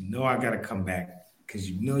because you know I gotta come back because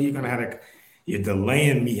you know you're gonna have to. You're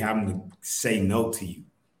delaying me having to say no to you.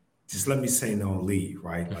 Just let me say no and leave,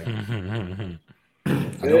 right? Like I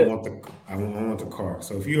don't want the car.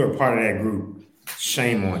 So if you're a part of that group,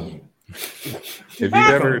 shame on you. If you've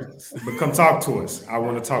ever but come talk to us. I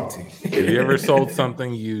want to talk to you. If you ever sold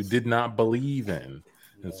something you did not believe in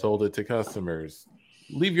and sold it to customers,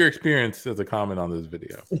 leave your experience as a comment on this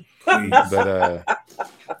video. Please. But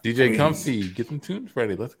DJ Comfy, get some tunes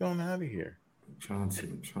ready. Let's go on out of here. I'm trying to.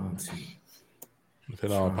 If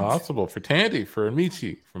at all possible. For Tandy, for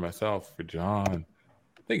Amici, for myself, for John.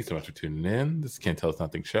 Thank you so much for tuning in. This is Can't Tell Us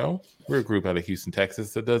Nothing Show. We're a group out of Houston,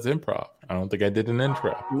 Texas that does improv. I don't think I did an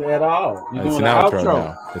intro. At all. It's an outro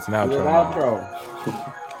now. It's an outro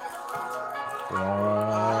now.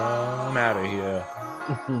 On out of here.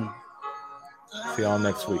 See y'all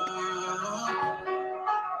next week.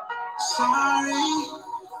 Sorry,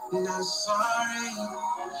 not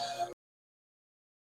sorry.